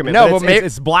sake of argument. No, but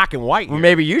it's black and white. Well,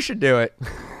 maybe you should do it.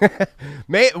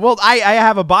 I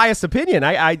have a biased opinion.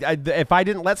 If I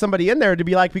didn't let somebody in there to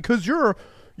be like, because you're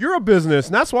a business,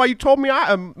 and that's why you told me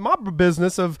my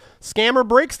business of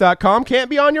scammerbreaks.com can't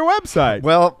be on your website.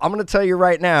 Well, I'm going to tell you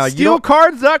right now.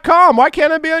 Steelcards.com, why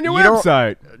can't it be on your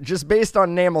website? Just based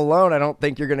on name alone, I don't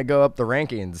think you're going to go up the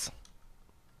rankings.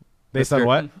 Based on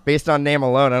what? Based on name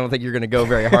alone, I don't think you're going to go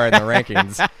very hard in the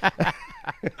rankings.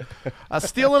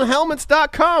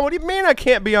 Steelandhelmets.com. What do you mean I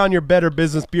can't be on your Better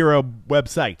Business Bureau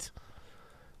website?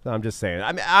 So I'm just saying.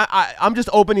 I mean, I'm just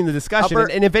opening the discussion.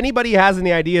 And if anybody has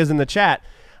any ideas in the chat,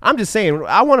 I'm just saying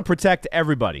I want to protect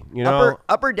everybody. You know,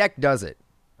 Upper Deck does it.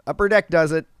 Upper Deck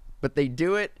does it, but they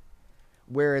do it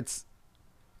where it's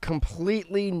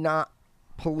completely not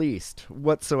policed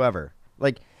whatsoever.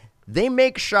 Like, they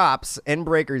make shops and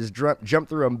breakers jump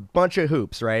through a bunch of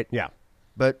hoops, right? Yeah.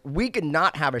 But we could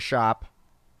not have a shop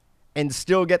and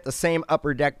still get the same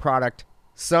Upper Deck product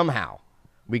somehow.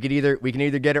 We can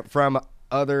either get it from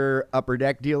other Upper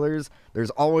Deck dealers. There's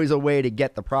always a way to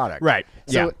get the product. Right.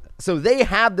 So they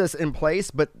have this in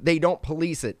place, but they don't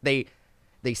police it. They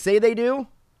say they do,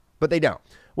 but they don't.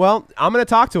 Well, I'm going to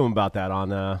talk to him about that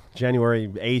on January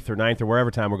 8th or 9th or wherever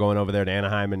time we're going over there to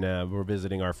Anaheim, and we're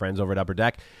visiting our friends over at Upper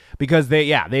Deck, because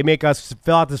they make us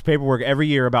fill out this paperwork every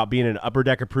year about being an Upper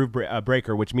Deck approved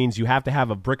breaker, which means you have to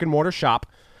have a brick and mortar shop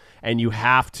and you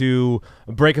have to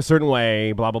break a certain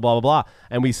way, blah, blah, blah, blah, blah.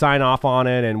 And we sign off on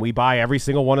it, and we buy every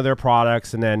single one of their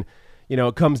products, and then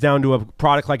it comes down to a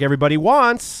product like everybody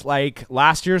wants, like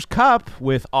last year's cup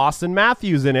with Austin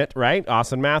Matthews in it, right?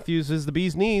 Austin Matthews is the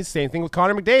bee's knees. Same thing with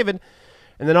Connor McDavid.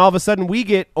 And then all of a sudden we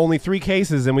get only 3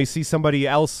 cases, and we see somebody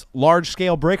else,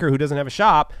 large-scale breaker who doesn't have a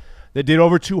shop, that did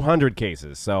over 200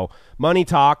 cases. So money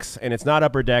talks, and it's not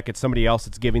Upper Deck. It's somebody else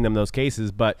that's giving them those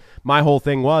cases. But my whole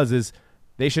thing is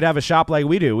they should have a shop like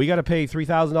we do. We got to pay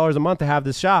 $3,000 a month to have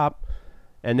this shop,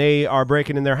 and they are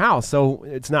breaking in their house. So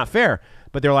it's not fair.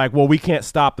 But they're like, well, we can't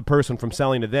stop the person from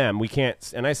selling to them. We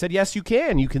can't. And I said, yes, you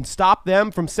can. You can stop them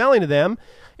from selling to them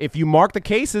if you mark the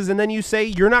cases and then you say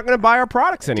you're not going to buy our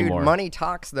products anymore. Dude, money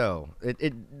talks, though.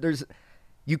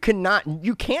 You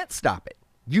can't stop it.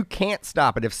 You can't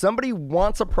stop it. If somebody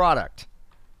wants a product,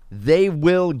 they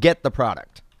will get the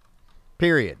product.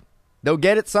 Period. They'll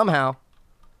get it somehow.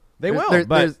 They will,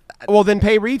 but then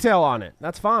pay retail on it.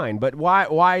 That's fine. But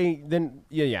why then?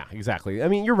 Yeah, exactly. I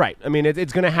mean, you're right. I mean,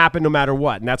 it's going to happen no matter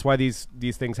what, and that's why these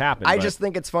things happen. I just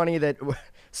think it's funny that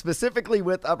specifically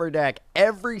with Upper Deck,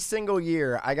 every single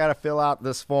year I got to fill out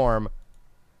this form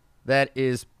that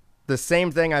is the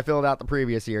same thing I filled out the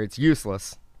previous year. It's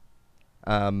useless.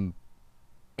 And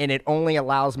it only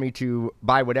allows me to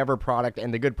buy whatever product,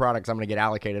 and the good products I'm going to get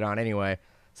allocated on anyway,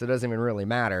 so it doesn't even really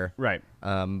matter. Right.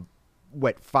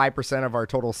 5% of our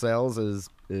total sales is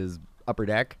Upper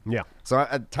Deck. Yeah. So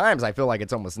at times I feel like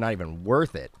it's almost not even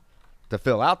worth it to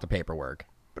fill out the paperwork,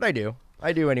 but I do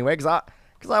anyway because I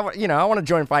want to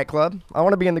join Fight Club. I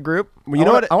want to be in the group.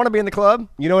 Well, I want to be in the club.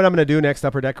 You know what I'm going to do next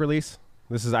Upper Deck release?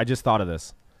 I just thought of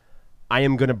this. I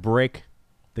am going to break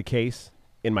the case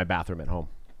in my bathroom at home.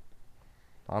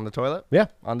 On the toilet? Yeah.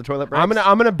 On the toilet breaks? I'm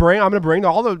gonna bring all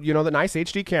the the nice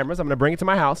HD cameras. I'm gonna bring it to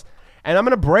my house, and I'm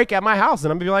gonna break at my house,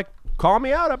 and I'm gonna be like, call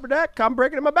me out, Upper Deck. I'm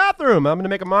breaking in my bathroom. I'm gonna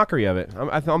make a mockery of it.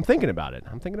 I'm thinking about it.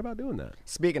 I'm thinking about doing that.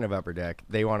 Speaking of Upper Deck,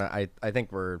 they want to. I think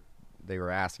they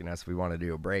were asking us if we want to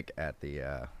do a break at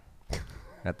the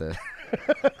at the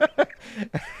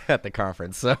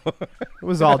conference. So it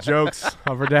was all jokes,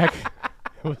 Upper Deck.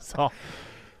 It was all.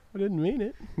 I didn't mean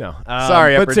it. No.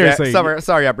 Sorry, Upper Deck. Seriously.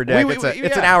 Sorry, Upper Deck.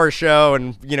 It's an hour show,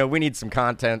 and we need some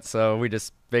content, so we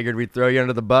just figured we'd throw you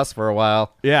under the bus for a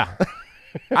while. Yeah.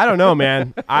 I don't know,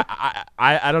 man.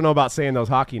 I don't know about saying those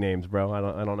hockey names, bro. I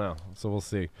don't know. So we'll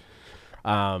see.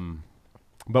 But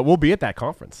we'll be at that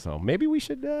conference, so maybe we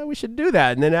should do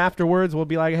that, and then afterwards we'll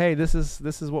be like, hey, this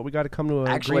is what we got to come to an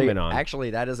agreement on. Actually,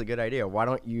 that is a good idea. Why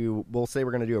don't you? We'll say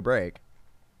we're going to do a break,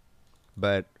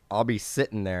 but I'll be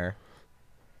sitting there.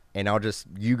 And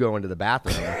you go into the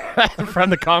bathroom from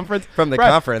the conference.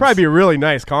 Conference, probably be a really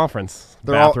nice conference.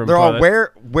 They're all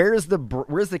where's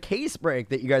the case break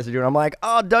that you guys are doing? I'm like,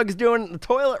 oh, Doug's doing the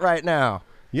toilet right now.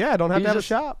 Yeah, I don't have to have a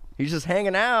shop. He's just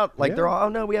hanging out. Like they're all, oh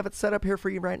no, we have it set up here for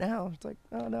you right now. It's like,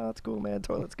 oh no, it's cool, man.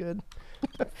 Toilet's good.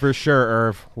 For sure,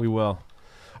 Irv. We will.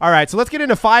 All right, so let's get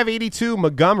into 582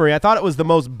 Montgomery. I thought it was the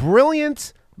most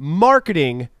brilliant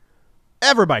marketing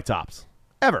ever by Topps.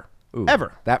 Ever. Ooh,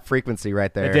 ever. That frequency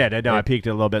right there. It did. I peeked it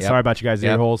a little bit. Yep. Sorry about you guys'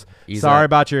 ear holes. Sorry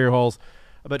about your ear holes.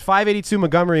 But 582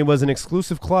 Montgomery was an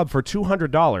exclusive club for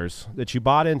 $200 that you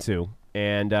bought into,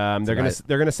 and they're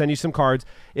gonna send you some cards.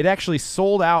 It actually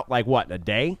sold out like what, a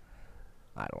day?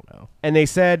 I don't know. And they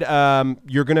said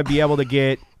you're gonna be able to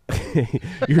get.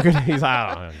 He's like,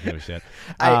 I don't give a shit.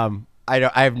 I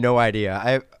have no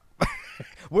idea.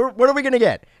 What are we going to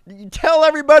get? Tell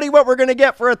everybody what we're going to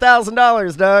get for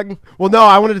 $1,000, Doug. Well, no,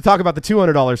 I wanted to talk about the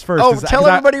 $200 first. Oh, tell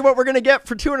everybody what we're going to get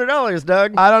for $200,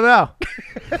 Doug. I don't know.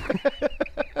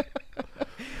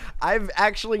 I've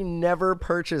actually never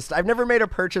made a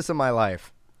purchase in my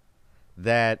life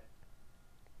that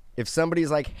if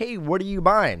somebody's like, hey, what are you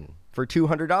buying for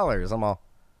 $200? I'm all,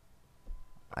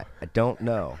 I don't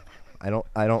know.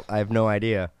 I have no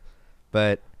idea.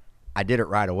 But I did it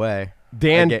right away.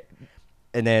 Dan.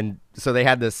 And then, so they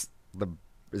had is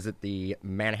it the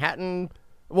Manhattan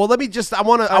Well, let me just. I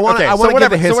want to. Okay, I want to give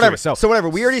the history. So whatever.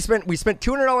 We spent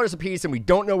 $200 a piece, and we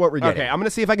don't know what we're getting. Okay, I'm going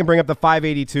to see if I can bring up the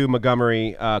 582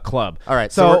 Montgomery Club. All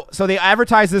right, So they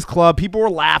advertised this club. People were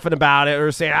laughing about it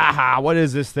or saying, "Aha, what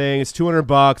is this thing? It's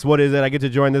 $200. What is it? I get to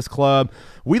join this club."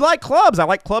 We like clubs. I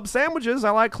like club sandwiches.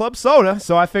 I like club soda.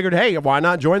 So I figured, hey, why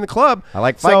not join the club? I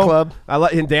like Fight Club.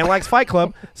 And Dan likes Fight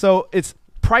Club. So it's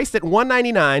priced at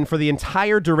 $199 for the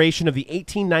entire duration of the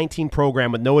 18-19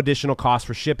 program with no additional cost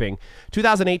for shipping.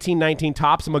 2018-19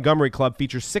 Topps Montgomery Club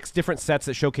features 6 different sets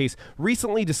that showcase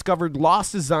recently discovered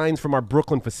lost designs from our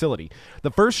Brooklyn facility. The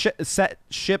first set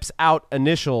ships out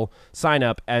initial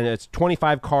sign-up, and its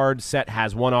 25-card set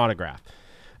has 1 autograph.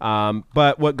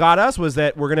 But what got us was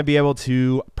that we're going to be able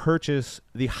to purchase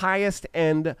the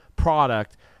highest-end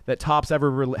product that Topps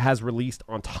ever has released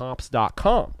on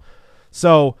Topps.com.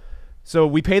 So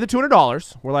we pay the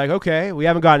 $200. We're like, okay, we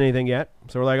haven't gotten anything yet.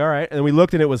 So we're like, all right. And then we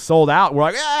looked and it was sold out. We're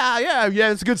like, yeah,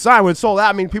 it's a good sign when it's sold out.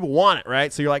 I mean, people want it,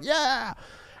 right? So you're like, yeah.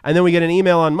 And then we get an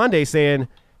email on Monday saying,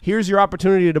 here's your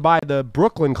opportunity to buy the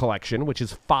Brooklyn collection, which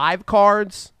is 5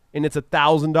 cards, and it's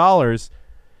 $1,000.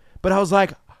 But I was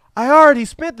like, I already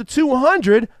spent the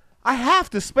 $200. I have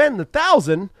to spend the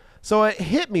 $1,000. So it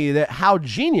hit me that how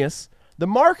genius the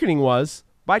marketing was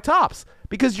by Topps.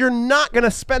 Because you're not going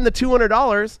to spend the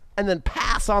 $200 and then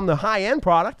pass on the high-end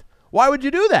product. Why would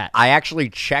you do that? I actually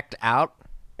checked out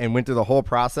and went through the whole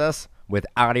process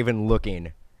without even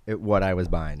looking at what I was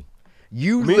buying.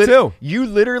 Me too. You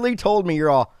literally told me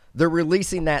they're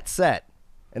releasing that set.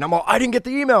 And I'm all, I didn't get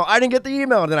the email.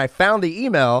 And then I found the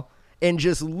email and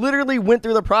just literally went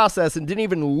through the process and didn't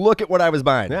even look at what I was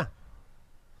buying. Yeah.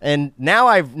 And now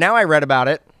I read about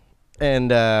it,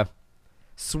 and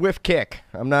swift kick.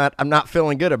 I'm not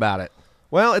feeling good about it.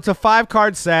 Well, it's a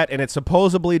 5-card set, and it's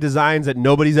supposedly designs that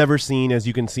nobody's ever seen, as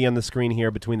you can see on the screen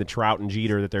here between the Trout and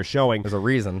Jeter that they're showing. There's a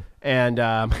reason. And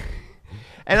and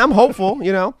I'm hopeful,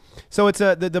 you know. So it's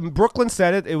the Brooklyn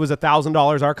set it was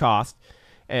 $1,000 our cost,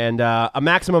 and a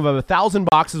maximum of 1,000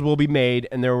 boxes will be made,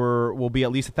 and there will be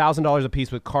at least $1,000 a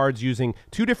piece with cards using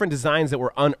 2 different designs that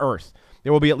were unearthed.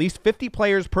 There will be at least 50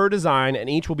 players per design, and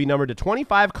each will be numbered to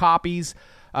 25 copies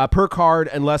per card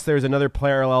unless there's another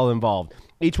parallel involved.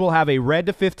 Each will have a red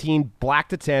to 15, black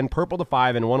to 10, purple to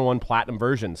 5, and 1-1 platinum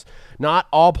versions. Not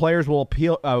all players will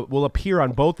appear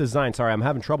on both designs. Sorry, I'm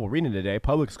having trouble reading today,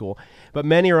 public school, but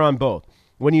many are on both.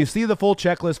 When you see the full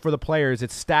checklist for the players,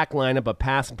 it's stacked lineup of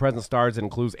past and present stars that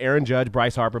includes Aaron Judge,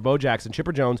 Bryce Harper, Bo Jackson,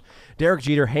 Chipper Jones, Derek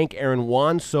Jeter, Hank Aaron,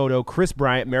 Juan Soto, Chris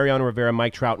Bryant, Mariano Rivera,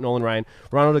 Mike Trout, Nolan Ryan,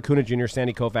 Ronald Acuna Jr.,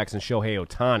 Sandy Koufax, and Shohei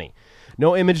Ohtani.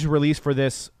 No image released for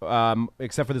this,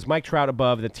 except for this Mike Trout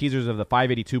above the teasers of the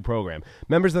 582 program.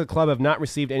 Members of the club have not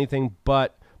received anything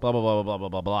but blah, blah, blah, blah, blah,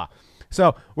 blah, blah.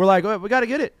 So we're like, oh, we got to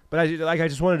get it. But I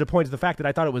just wanted to point to the fact that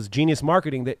I thought it was genius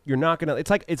marketing that you're not going to,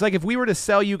 it's like if we were to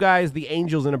sell you guys the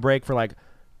Angels in a break for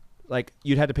like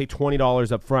you'd had to pay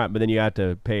 $20 up front, but then you had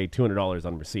to pay $200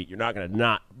 on receipt. You're not going to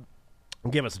not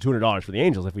give us the $200 for the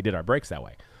Angels if we did our breaks that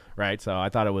way. Right. So I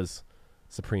thought it was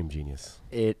supreme genius.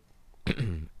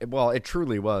 Well, it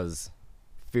truly was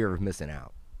fear of missing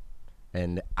out.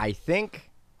 And I think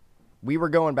we were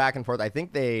going back and forth. I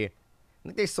think they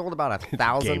sold about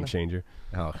 1,000. Game changer.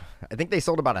 Oh, I think they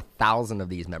sold about 1,000 of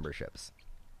these memberships.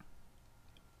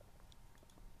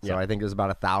 So Yeah. I think there's about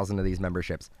 1,000 of these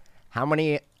memberships. How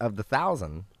many of the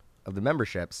 1,000 of the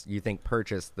memberships you think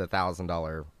purchased the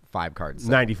 $1,000 5-card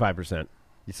set? 95%.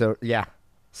 So yeah.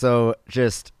 So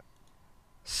just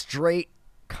straight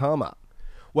come up.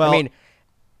 Well, I mean,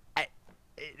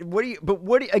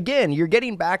 again, you're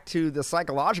getting back to the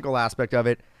psychological aspect of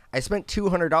it. I spent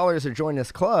 $200 to join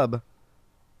this club.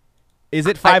 is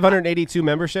it 582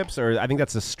 memberships, or I think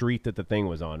that's the street that the thing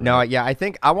was on? Right? No, yeah,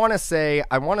 I want to say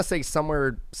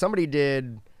somewhere somebody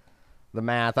did the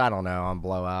math. I don't know on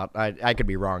Blowout. I could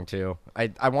be wrong too.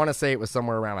 I want to say it was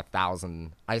somewhere around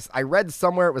 1,000. I read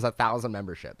somewhere it was 1,000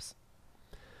 memberships.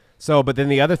 So, but then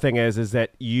the other thing is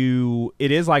that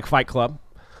it is like Fight Club,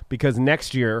 because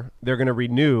next year they're going to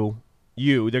renew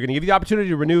you. They're going to give you the opportunity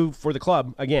to renew for the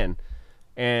club again,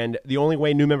 and the only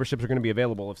way new memberships are going to be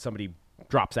available if somebody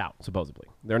drops out. Supposedly,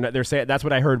 they're saying that's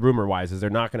what I heard rumor wise is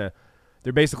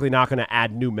they're basically not going to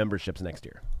add new memberships next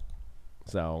year.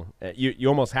 So you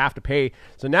almost have to pay.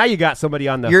 So now you got somebody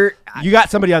on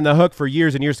the hook for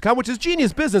years and years to come, which is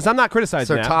genius business. I'm not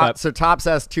criticizing that. So Topps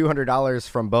has $200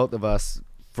 from both of us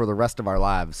for the rest of our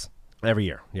lives. Every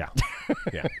year, yeah.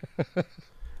 Yeah.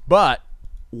 But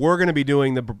we're going to be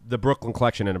doing the Brooklyn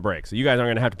collection in a break. So you guys aren't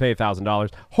going to have to pay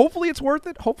 $1,000. Hopefully it's worth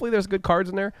it. Hopefully there's good cards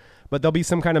in there. But there'll be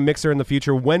some kind of mixer in the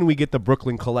future when we get the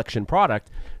Brooklyn collection product.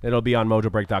 It'll be on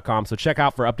mojobreak.com. So check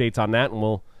out for updates on that, and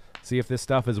we'll See if this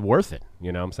stuff is worth it.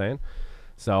 You know what I'm saying?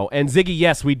 So, and Ziggy,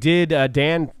 yes, we did.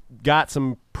 Dan got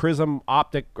some Prism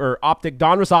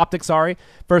Donruss Optic,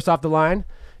 first off the line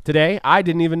today. I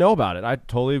didn't even know about it. I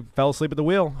totally fell asleep at the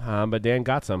wheel, but Dan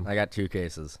got some. I got 2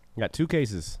 cases. Got 2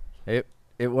 cases. It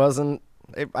wasn't.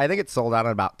 I think it sold out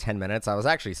in about 10 minutes. I was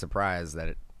actually surprised that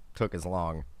it took as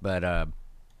long. But I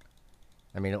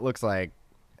mean, it looks like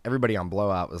everybody on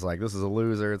Blowout was like, "This is a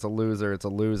loser. It's a loser. It's a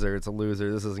loser. It's a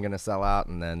loser. This isn't going to sell out."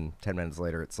 And then 10 minutes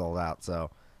later, it sold out. So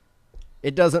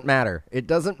it doesn't matter. It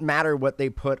doesn't matter what they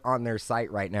put on their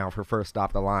site right now for first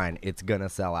off the line. It's going to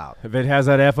sell out. If it has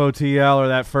that FOTL or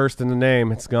that first in the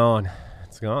name, it's gone.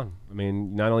 It's gone. I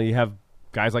mean, not only you have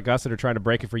guys like us that are trying to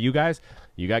break it for you guys,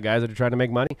 you got guys that are trying to make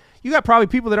money. You got probably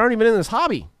people that aren't even in this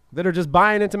hobby that are just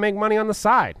buying it to make money on the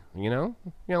side. You know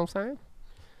what I'm saying?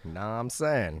 No, I'm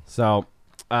saying. So,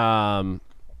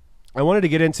 I wanted to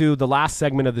get into the last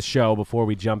segment of the show before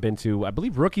we jump into, I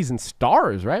believe, Rookies and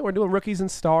Stars, right? We're doing Rookies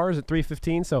and Stars at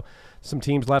 3:15, so some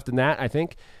teams left in that, I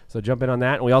think. So jump in on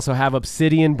that. And we also have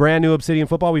Obsidian, brand new Obsidian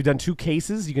football. We've done 2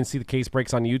 cases. You can see the case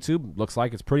breaks on YouTube. Looks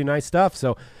like it's pretty nice stuff.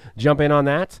 So jump in on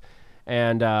that.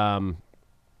 And,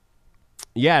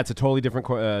 yeah, it's a totally different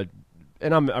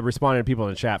and I'm responding to people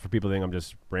in the chat for people think I'm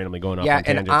just randomly going off on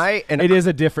tangents. It is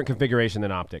a different configuration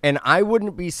than Optic. And I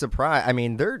wouldn't be surprised. I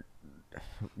mean, there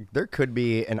could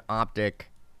be an Optic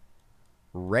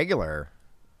regular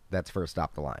that's first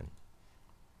off the line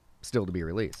still to be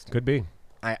released. Could be.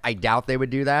 I doubt they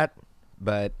would do that,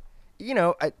 but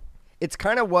it's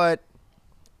kind of what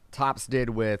Topps did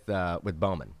with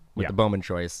Bowman, with the Bowman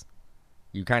choice.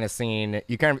 You've kind of seen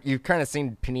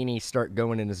Panini start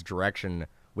going in this direction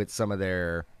with some of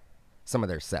their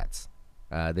sets.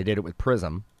 They did it with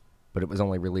Prism, but it was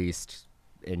only released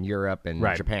in Europe and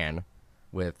Japan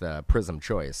with Prism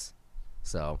choice.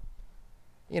 So,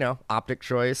 Optic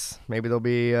choice. Maybe there'll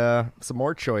be some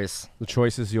more choice. The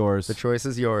choice is yours. The choice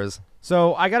is yours.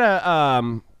 So I got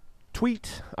a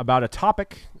tweet about a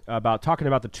topic about talking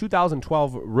about the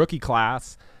 2012 rookie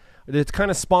class. It's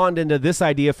kind of spawned into this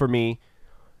idea for me.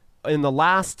 In the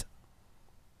last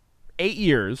 8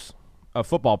 years of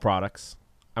football products,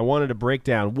 I wanted to break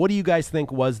down what do you guys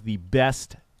think was the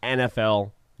best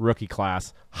NFL rookie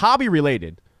class, hobby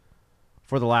related,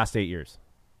 for the last 8 years?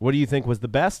 What do you think was the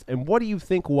best, and what do you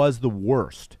think was the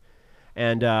worst?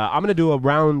 And I'm going to do a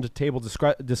round table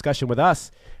discussion with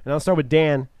us, and I'll start with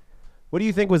Dan. What do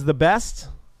you think was the best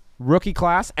rookie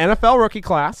class, NFL rookie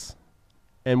class,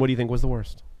 and what do you think was the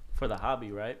worst? For the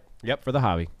hobby, right? Yep, for the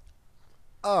hobby.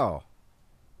 Oh.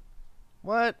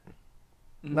 What?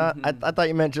 Not. I thought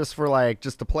you meant just for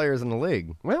just the players in the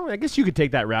league. Well, I guess you could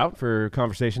take that route for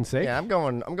conversation's sake. Yeah, I'm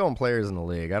going players in the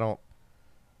league. I don't,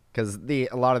 because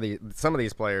some of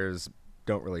these players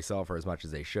don't really sell for as much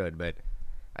as they should. But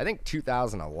I think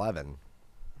 2011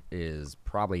 is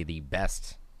probably the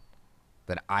best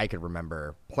that I could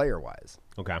remember player wise.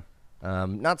 Okay.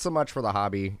 Not so much for the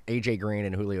hobby. AJ Green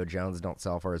and Julio Jones don't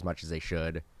sell for as much as they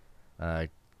should.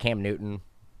 Cam Newton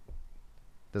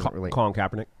doesn't really. Colin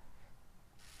Kaepernick.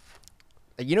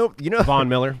 You know, Von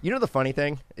Miller. You know, the funny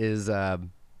thing is,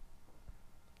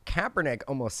 Kaepernick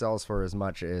almost sells for as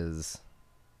much as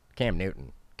Cam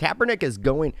Newton. Kaepernick is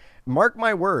going. Mark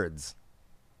my words.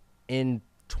 In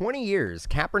 20 years,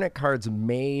 Kaepernick cards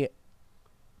may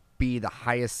be the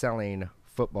highest selling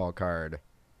football card.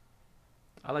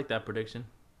 I like that prediction.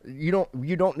 You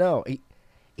don't know.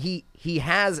 He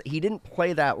didn't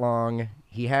play that long.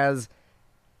 He has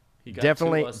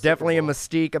definitely a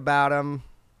mystique about him.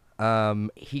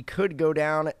 He could go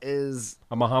down as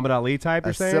a Muhammad Ali type,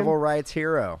 you're saying? Civil rights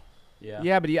hero.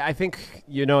 Yeah, but I think,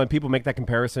 and people make that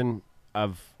comparison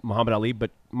of Muhammad Ali,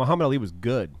 but Muhammad Ali was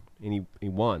good, and he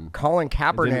won. Colin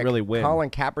Kaepernick didn't really win.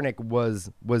 Colin Kaepernick was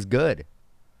good.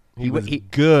 He was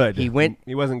good. He went.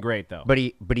 He wasn't great though. But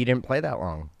he didn't play that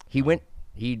long. He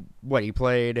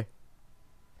played.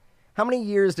 How many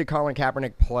years did Colin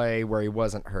Kaepernick play where he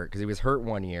wasn't hurt? Because he was hurt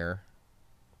 1 year.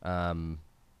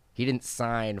 He didn't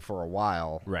sign for a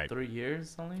while. Right. 3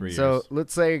 years only? 3 years. So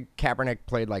let's say Kaepernick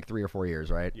played 3 or 4 years,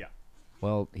 right? Yeah.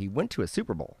 Well, he went to a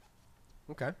Super Bowl.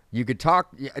 Okay. You could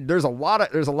talk. There's a lot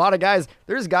of guys.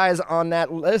 There's guys on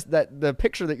that list, that the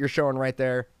picture that you're showing right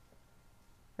there.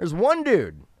 There's one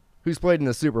dude who's played in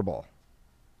the Super Bowl,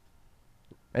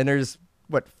 and there's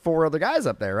 4 other guys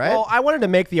up there, right? Well, I wanted to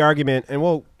make the argument, and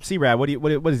we'll see, Brad. What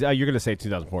is you're going to say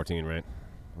 2014, right?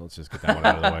 Let's just get that one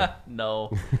out of the way.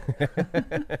 No.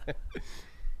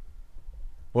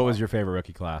 What was your favorite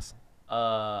rookie class?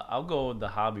 I'll go with the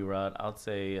hobby route. I'll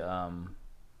say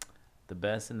the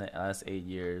best in the last 8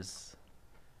 years.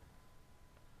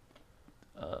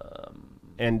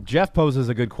 And Jeff poses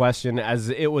a good question: as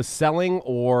it was selling,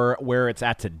 or where it's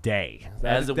at today?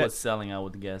 As it was selling, I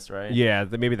would guess, right? Yeah,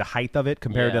 maybe the height of it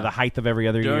compared to Yeah. the height of every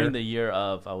other year. During the year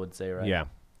of, I would say, right? Yeah.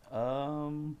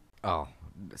 Oh,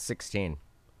 16.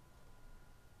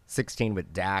 16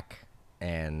 with Dak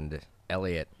and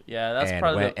Elliott. Yeah, that's and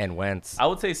probably and Wentz. I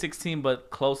would say 16, but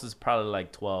close is probably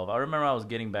like 12. I remember I was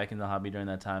getting back in the hobby during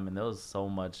that time, and there was so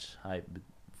much hype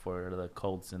for the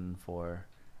Colts and for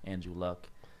Andrew Luck.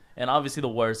 And obviously the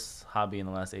worst hobby in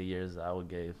the last 8 years, I would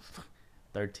give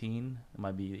 13. It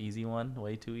might be an easy one,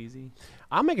 way too easy.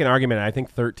 I'll make an argument. I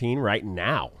think 13 right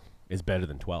now is better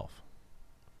than 12.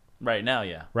 Right now,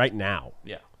 yeah. Right now.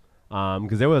 Yeah.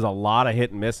 Because there was a lot of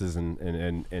hit and misses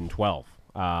in 12.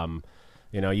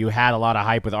 You had a lot of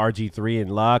hype with RG3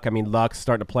 and Luck. I mean, Luck's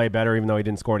starting to play better, even though he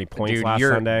didn't score any points last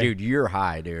Sunday. Dude, you're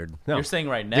high, dude. No. You're saying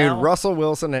right now? Dude, Russell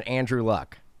Wilson and Andrew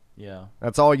Luck. Yeah.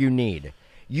 That's all you need.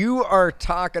 You are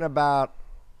talking about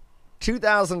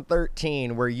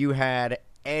 2013 where you had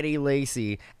Eddie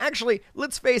Lacy. Actually,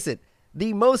 let's face it,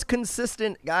 the most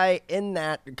consistent guy in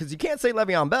that, because you can't say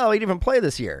Le'Veon Bell. He didn't even play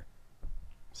this year.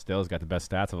 Still has got the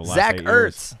best stats of the last Zach 8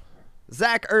 years. Ertz.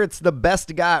 Zach Ertz, the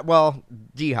best guy. Well,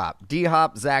 D-Hop.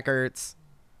 D-Hop, Zach Ertz.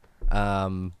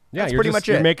 That's pretty much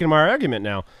You're it. making my argument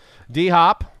now.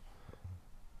 D-Hop,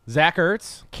 Zach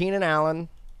Ertz. Keenan Allen.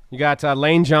 You got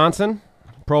Lane Johnson,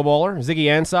 Pro Bowler. Ziggy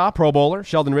Ansah, Pro Bowler.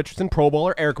 Sheldon Richardson, Pro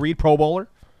Bowler. Eric Reed, Pro Bowler.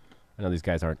 I know these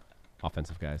guys aren't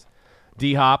offensive guys.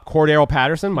 D-Hop, Cordero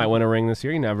Patterson might win a ring this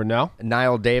year. You never know.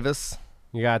 Niall Davis.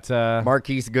 You got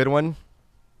Marquise Goodwin.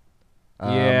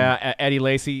 Eddie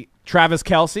Lacy. Travis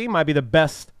Kelce might be the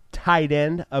best tight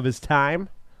end of his time,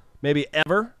 maybe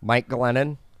ever. Mike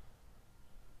Glennon.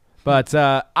 But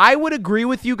I would agree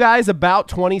with you guys about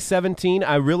 2017.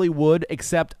 I really would,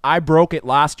 except I broke it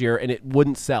last year and it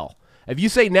wouldn't sell. If you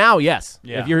say now, yes.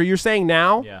 Yeah. If you're saying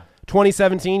now, Yeah.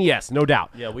 2017, yes, no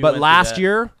doubt. Yeah, we but went through last that.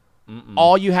 year,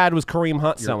 all you had was Kareem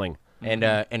Hunt selling. And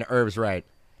Irv's right.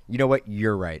 You know what?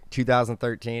 You're right.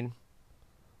 2013,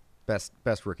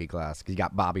 best rookie class because you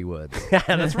got Bobby Woods.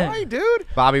 That's right, dude.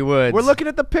 Bobby Woods. We're looking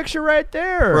at the picture right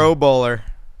there. Pro Bowler.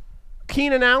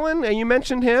 Keenan Allen, and you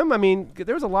mentioned him. I mean,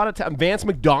 there was a lot of time. Vance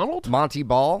McDonald, Monty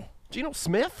Ball. Geno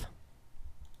Smith,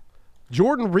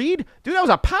 Jordan Reed. Dude, that was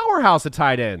a powerhouse of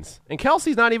tight ends. And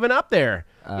Kelsey's not even up there.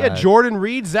 Yeah, Jordan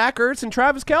Reed, Zach Ertz, and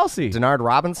Travis Kelce. Denard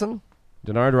Robinson.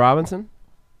 Denard Robinson.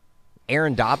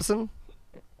 Aaron Dobson.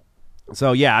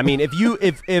 So yeah, I mean,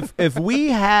 if we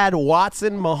had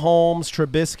Watson, Mahomes,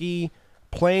 Trubisky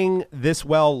playing this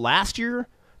well last year,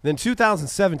 then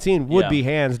 2017 would Yeah. be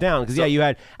hands down because you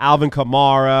had Alvin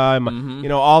Kamara,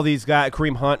 and, all these guys,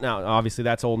 Kareem Hunt. Now, obviously,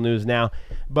 that's old news now,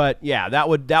 but yeah, that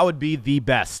would be the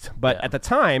best. But Yeah. at the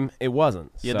time, it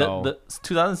wasn't. Yeah, so. the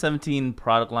 2017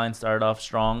 product line started off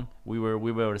strong. We were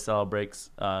able to sell our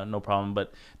breaks, no problem.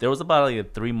 But there was about like a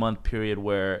 3-month period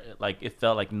where like it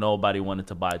felt like nobody wanted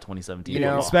to buy 2017. You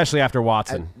know, especially after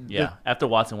Watson. yeah, after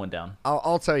Watson went down.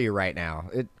 I'll tell you right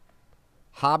now.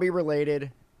 Hobby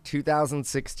related.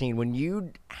 2016, when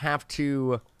you have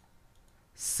to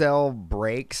sell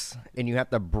breaks and you have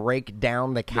to break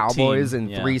down the Cowboys in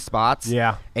yeah. 3 spots,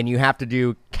 Yeah. and you have to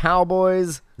do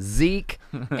Cowboys, Zeke,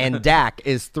 and Dak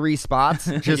is 3 spots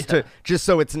just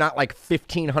so it's not like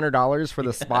 $1,500 for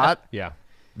the spot, yeah.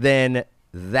 then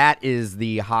that is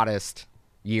the hottest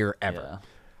year ever. Yeah.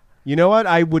 You know what?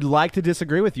 I would like to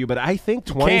disagree with you, but I think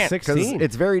Can't, 'cause 2016.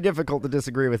 it's very difficult to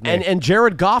disagree with me. And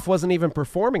Jared Goff wasn't even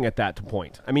performing at that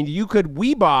point. I mean,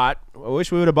 I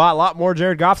wish we would have bought a lot more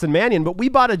Jared Goffs than Mannion, but we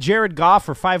bought a Jared Goff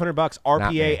for $500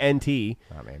 RPA NT,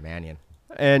 I mean, Mannion.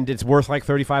 and it's worth like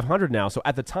 $3,500 now. So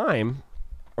at the time,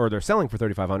 or they're selling for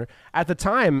 $3,500. At the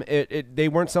time, they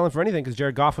weren't selling for anything because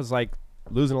Jared Goff was like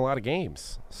losing a lot of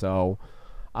games. So,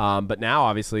 but now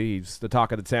obviously he's the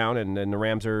talk of the town, and the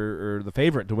Rams are the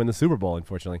favorite to win the Super Bowl,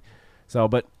 unfortunately. So,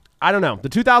 but I don't know. The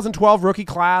 2012 rookie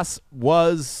class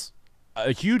was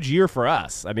a huge year for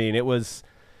us. I mean, it was.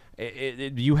 We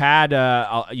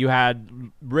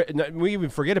even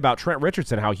forget about Trent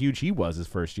Richardson, how huge he was his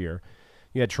first year.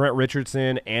 You had Trent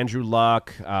Richardson, Andrew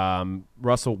Luck,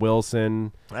 Russell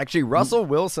Wilson. Actually, Russell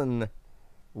Wilson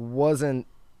wasn't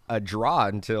a draw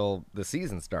until the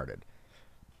season started.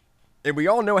 And we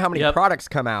all know how many Yep. products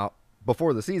come out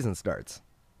before the season starts.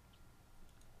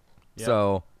 Yep.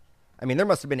 So, I mean, there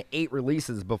must have been 8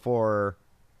 releases before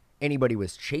anybody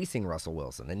was chasing Russell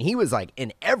Wilson. And he was like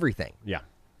in everything. Yeah.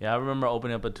 Yeah, I remember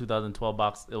opening up a 2012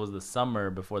 box. It was the summer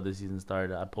before the season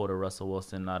started. I pulled a Russell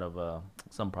Wilson out of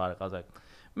some product. I was like,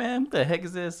 man, what the heck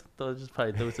is this? So I just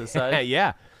probably threw it to the side.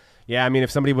 Yeah. Yeah, I mean,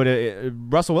 if somebody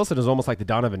would Russell Wilson is almost like the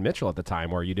Donovan Mitchell at the time,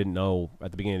 where you didn't know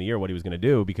at the beginning of the year what he was going to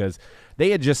do because they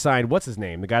had just signed, what's his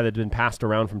name? The guy that had been passed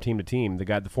around from team to team,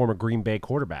 the former Green Bay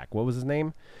quarterback. What was his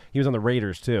name? He was on the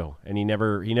Raiders too, and he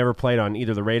never played on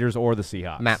either the Raiders or the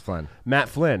Seahawks. Matt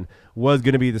Flynn was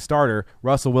going to be the starter.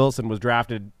 Russell Wilson was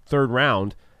drafted 3rd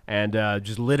round and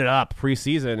just lit it up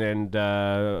preseason, and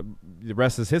the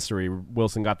rest is history.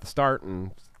 Wilson got the start,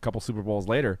 and a couple Super Bowls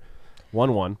later,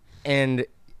 won one. And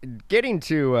getting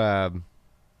to,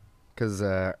 because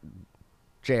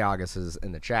Jay August is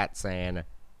in the chat saying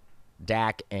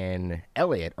Dak and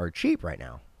Elliott are cheap right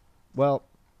now. Well,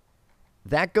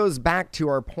 that goes back to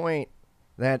our point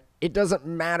that it doesn't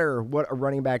matter what a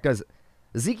running back does.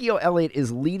 Ezekiel Elliott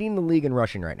is leading the league in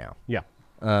rushing right now. Yeah.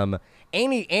 And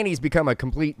he's become a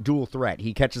complete dual threat.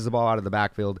 He catches the ball out of the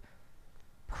backfield.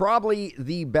 Probably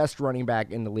the best running back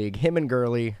in the league. Him and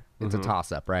Gurley, it's a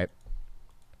toss-up, right?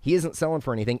 He isn't selling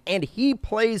for anything, and he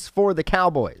plays for the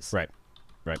Cowboys. Right.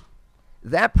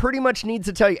 That pretty much needs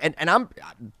to tell you, and I'm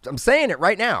saying it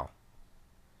right now.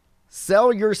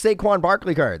 Sell your Saquon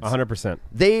Barkley cards. 100%.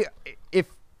 If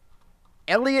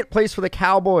Elliott plays for the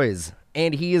Cowboys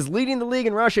and he is leading the league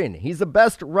in rushing, he's the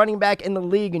best running back in the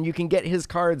league, and you can get his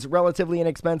cards relatively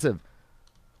inexpensive.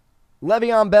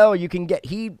 Le'Veon Bell,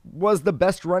 he was the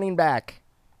best running back,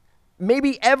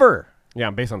 maybe ever. Yeah,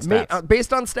 based on stats.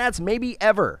 Based on stats, maybe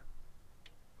ever.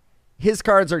 His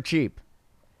cards are cheap.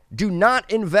 Do not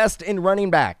invest in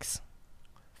running backs.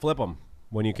 Flip them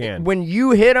when you can. When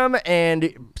you hit them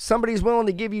and somebody's willing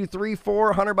to give you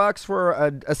 $300-$400 for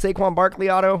a Saquon Barkley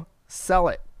auto, sell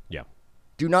it. Yeah.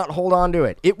 Do not hold on to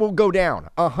it. It will go down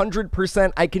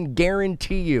 100%. I can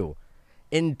guarantee you.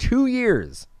 In 2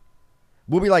 years,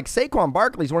 we'll be like, Saquon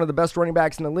Barkley's one of the best running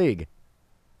backs in the league.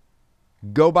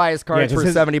 Go buy his cards for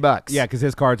 $70. Yeah, because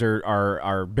his cards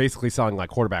are basically selling like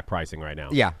quarterback pricing right now.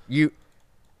 Yeah,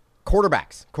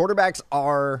 quarterbacks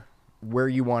are where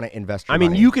you want to invest your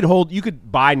money. You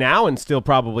could buy now and still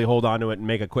probably hold on to it and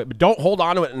make a quit, but don't hold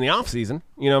on to it in the offseason.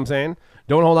 You know what I'm saying?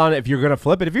 Don't hold on if you're going to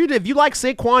flip it. If you like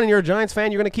Saquon and you're a Giants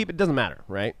fan, you're going to keep it. Doesn't matter,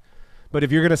 right? But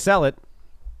if you're going to sell it,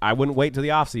 I wouldn't wait to the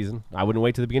offseason. I wouldn't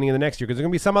wait to the beginning of the next year because there's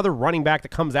going to be some other running back that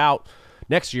comes out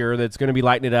next year that's going to be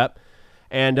lighting it up.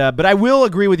 And but I will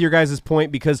agree with your guys'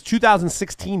 point because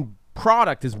 2016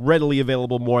 product is readily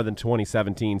available more than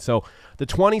 2017. So the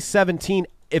 2017,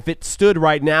 if it stood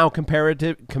right now comparing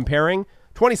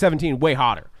 2017, way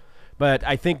hotter. But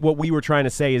I think what we were trying to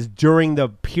say is during the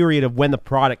period of when the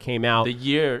product came out,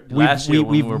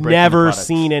 we've never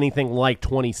seen anything like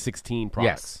 2016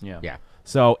 products. Yes. Yeah.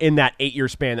 So in that 8-year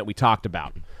span that we talked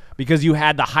about, because you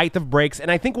had the height of breaks,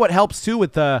 and I think what helps too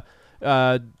with the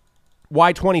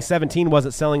why 2017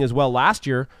 wasn't selling as well last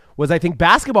year was I think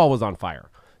basketball was on fire.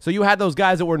 So you had those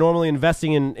guys that were normally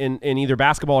investing in either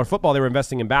basketball or football. They were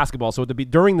investing in basketball. So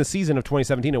during the season of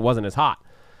 2017, it wasn't as hot.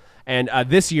 And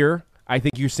this year, I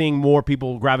think you're seeing more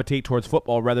people gravitate towards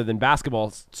football rather than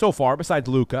basketball so far, besides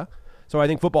Luka. So I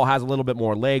think football has a little bit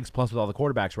more legs, plus with all the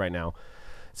quarterbacks right now.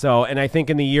 So, and I think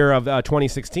in the year of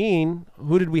 2016,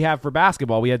 who did we have for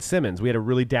basketball? We had Simmons. We had a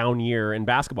really down year in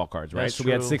basketball cards, right? That's so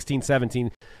true. we had 16,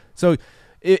 17. So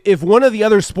if one of the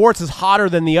other sports is hotter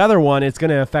than the other one, it's going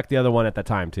to affect the other one at the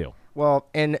time too. Well,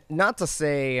 and not to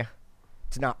say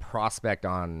to not prospect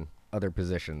on other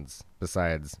positions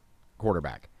besides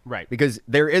quarterback. Right. Because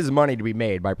there is money to be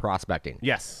made by prospecting.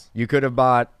 Yes. You could have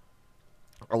bought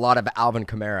a lot of Alvin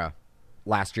Kamara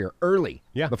last year early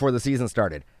before the season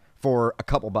started for a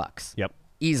couple bucks. Yep.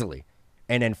 Easily.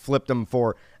 And then flipped them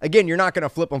for, again, you're not going to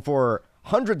flip them for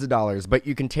hundreds of dollars, but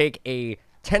you can take a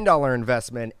 $10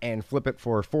 investment and flip it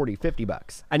for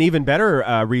 $40-$50. An even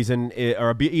better reason,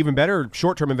 or even better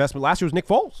short-term investment last year was Nick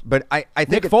Foles. But I think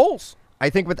Nick Foles. I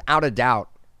think without a doubt,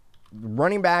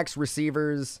 running backs,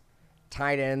 receivers,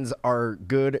 tight ends are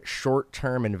good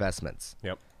short-term investments.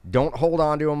 Yep. Don't hold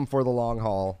on to them for the long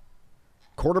haul.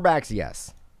 Quarterbacks,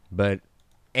 yes, but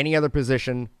any other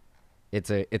position, it's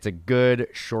a good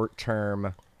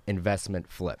short-term investment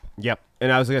flip. Yep.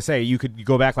 And I was going to say, you could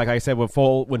go back, like I said, when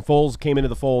Foles came into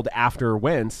the fold after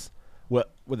Wentz, with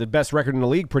the best record in the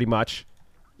league pretty much,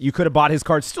 you could have bought his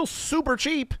card still super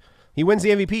cheap. He wins the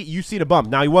MVP. You see the bump.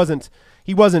 Now, he wasn't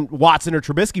Watson or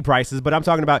Trubisky prices, but I'm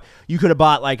talking about you could have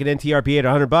bought like an NTRPA at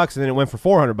 $100 and then it went for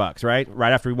 $400, right?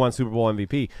 Right after he won Super Bowl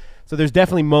MVP. So there's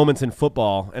definitely moments in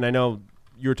football, and I know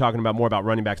you're talking about more about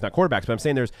running backs, not quarterbacks, but I'm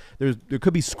saying there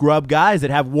could be scrub guys that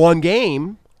have one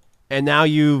game, and now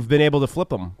you've been able to flip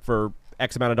them for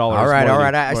X amount of dollars. All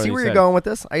right. I see where you're going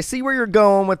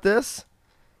with this.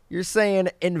 You're saying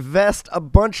invest a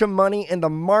bunch of money into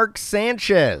Mark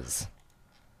Sanchez.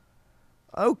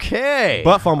 Okay.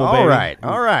 Butt fumble, All baby. right.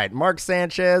 All right. Mark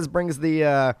Sanchez brings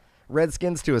the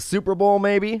Redskins to a Super Bowl,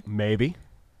 maybe. Maybe.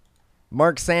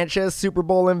 Mark Sanchez, Super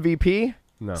Bowl MVP.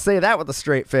 No. Say that with a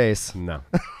straight face. No.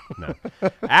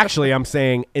 Actually, I'm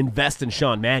saying invest in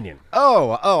Sean Mannion.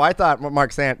 Oh, I thought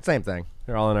Mark Sanchez, same thing.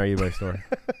 They're all in our eBay store.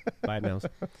 Buy it now.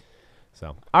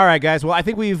 So, all right, guys. Well, I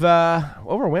think we've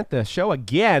overwent the show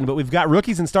again, but we've got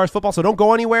Rookies and Stars football, so don't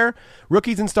go anywhere.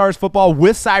 Rookies and Stars football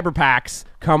with Cyber Packs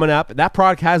coming up. That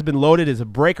product has been loaded as a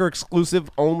Breaker exclusive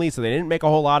only, so they didn't make a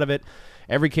whole lot of it.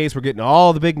 Every case, we're getting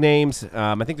all the big names.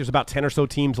 I think there's about 10 or so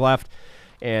teams left,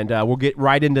 and we'll get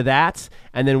right into that.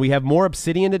 And then we have more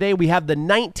Obsidian today. We have the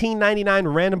 1999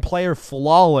 Random Player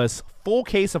Flawless, full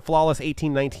case of Flawless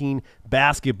 1819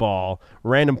 basketball,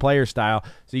 random player style.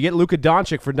 So you get Luka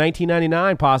Doncic for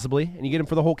 $19.99 possibly, and you get him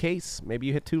for the whole case. Maybe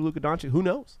you hit 2 Luka Doncic. Who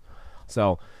knows?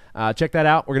 So check that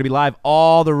out. We're going to be live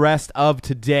all the rest of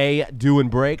today doing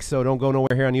breaks, so don't go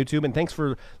nowhere here on YouTube. And thanks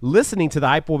for listening to The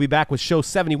Hype. We'll be back with Show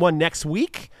 71 next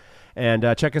week. And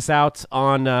check us out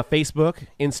on Facebook,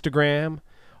 Instagram,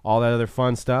 all that other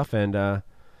fun stuff. And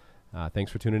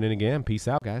thanks for tuning in again. Peace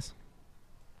out, guys.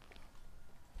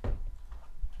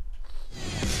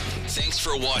 Thanks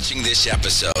for watching this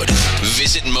episode.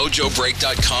 Visit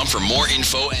mojobreak.com for more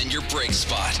info and your break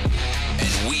spot.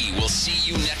 And we will see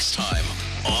you next time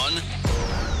on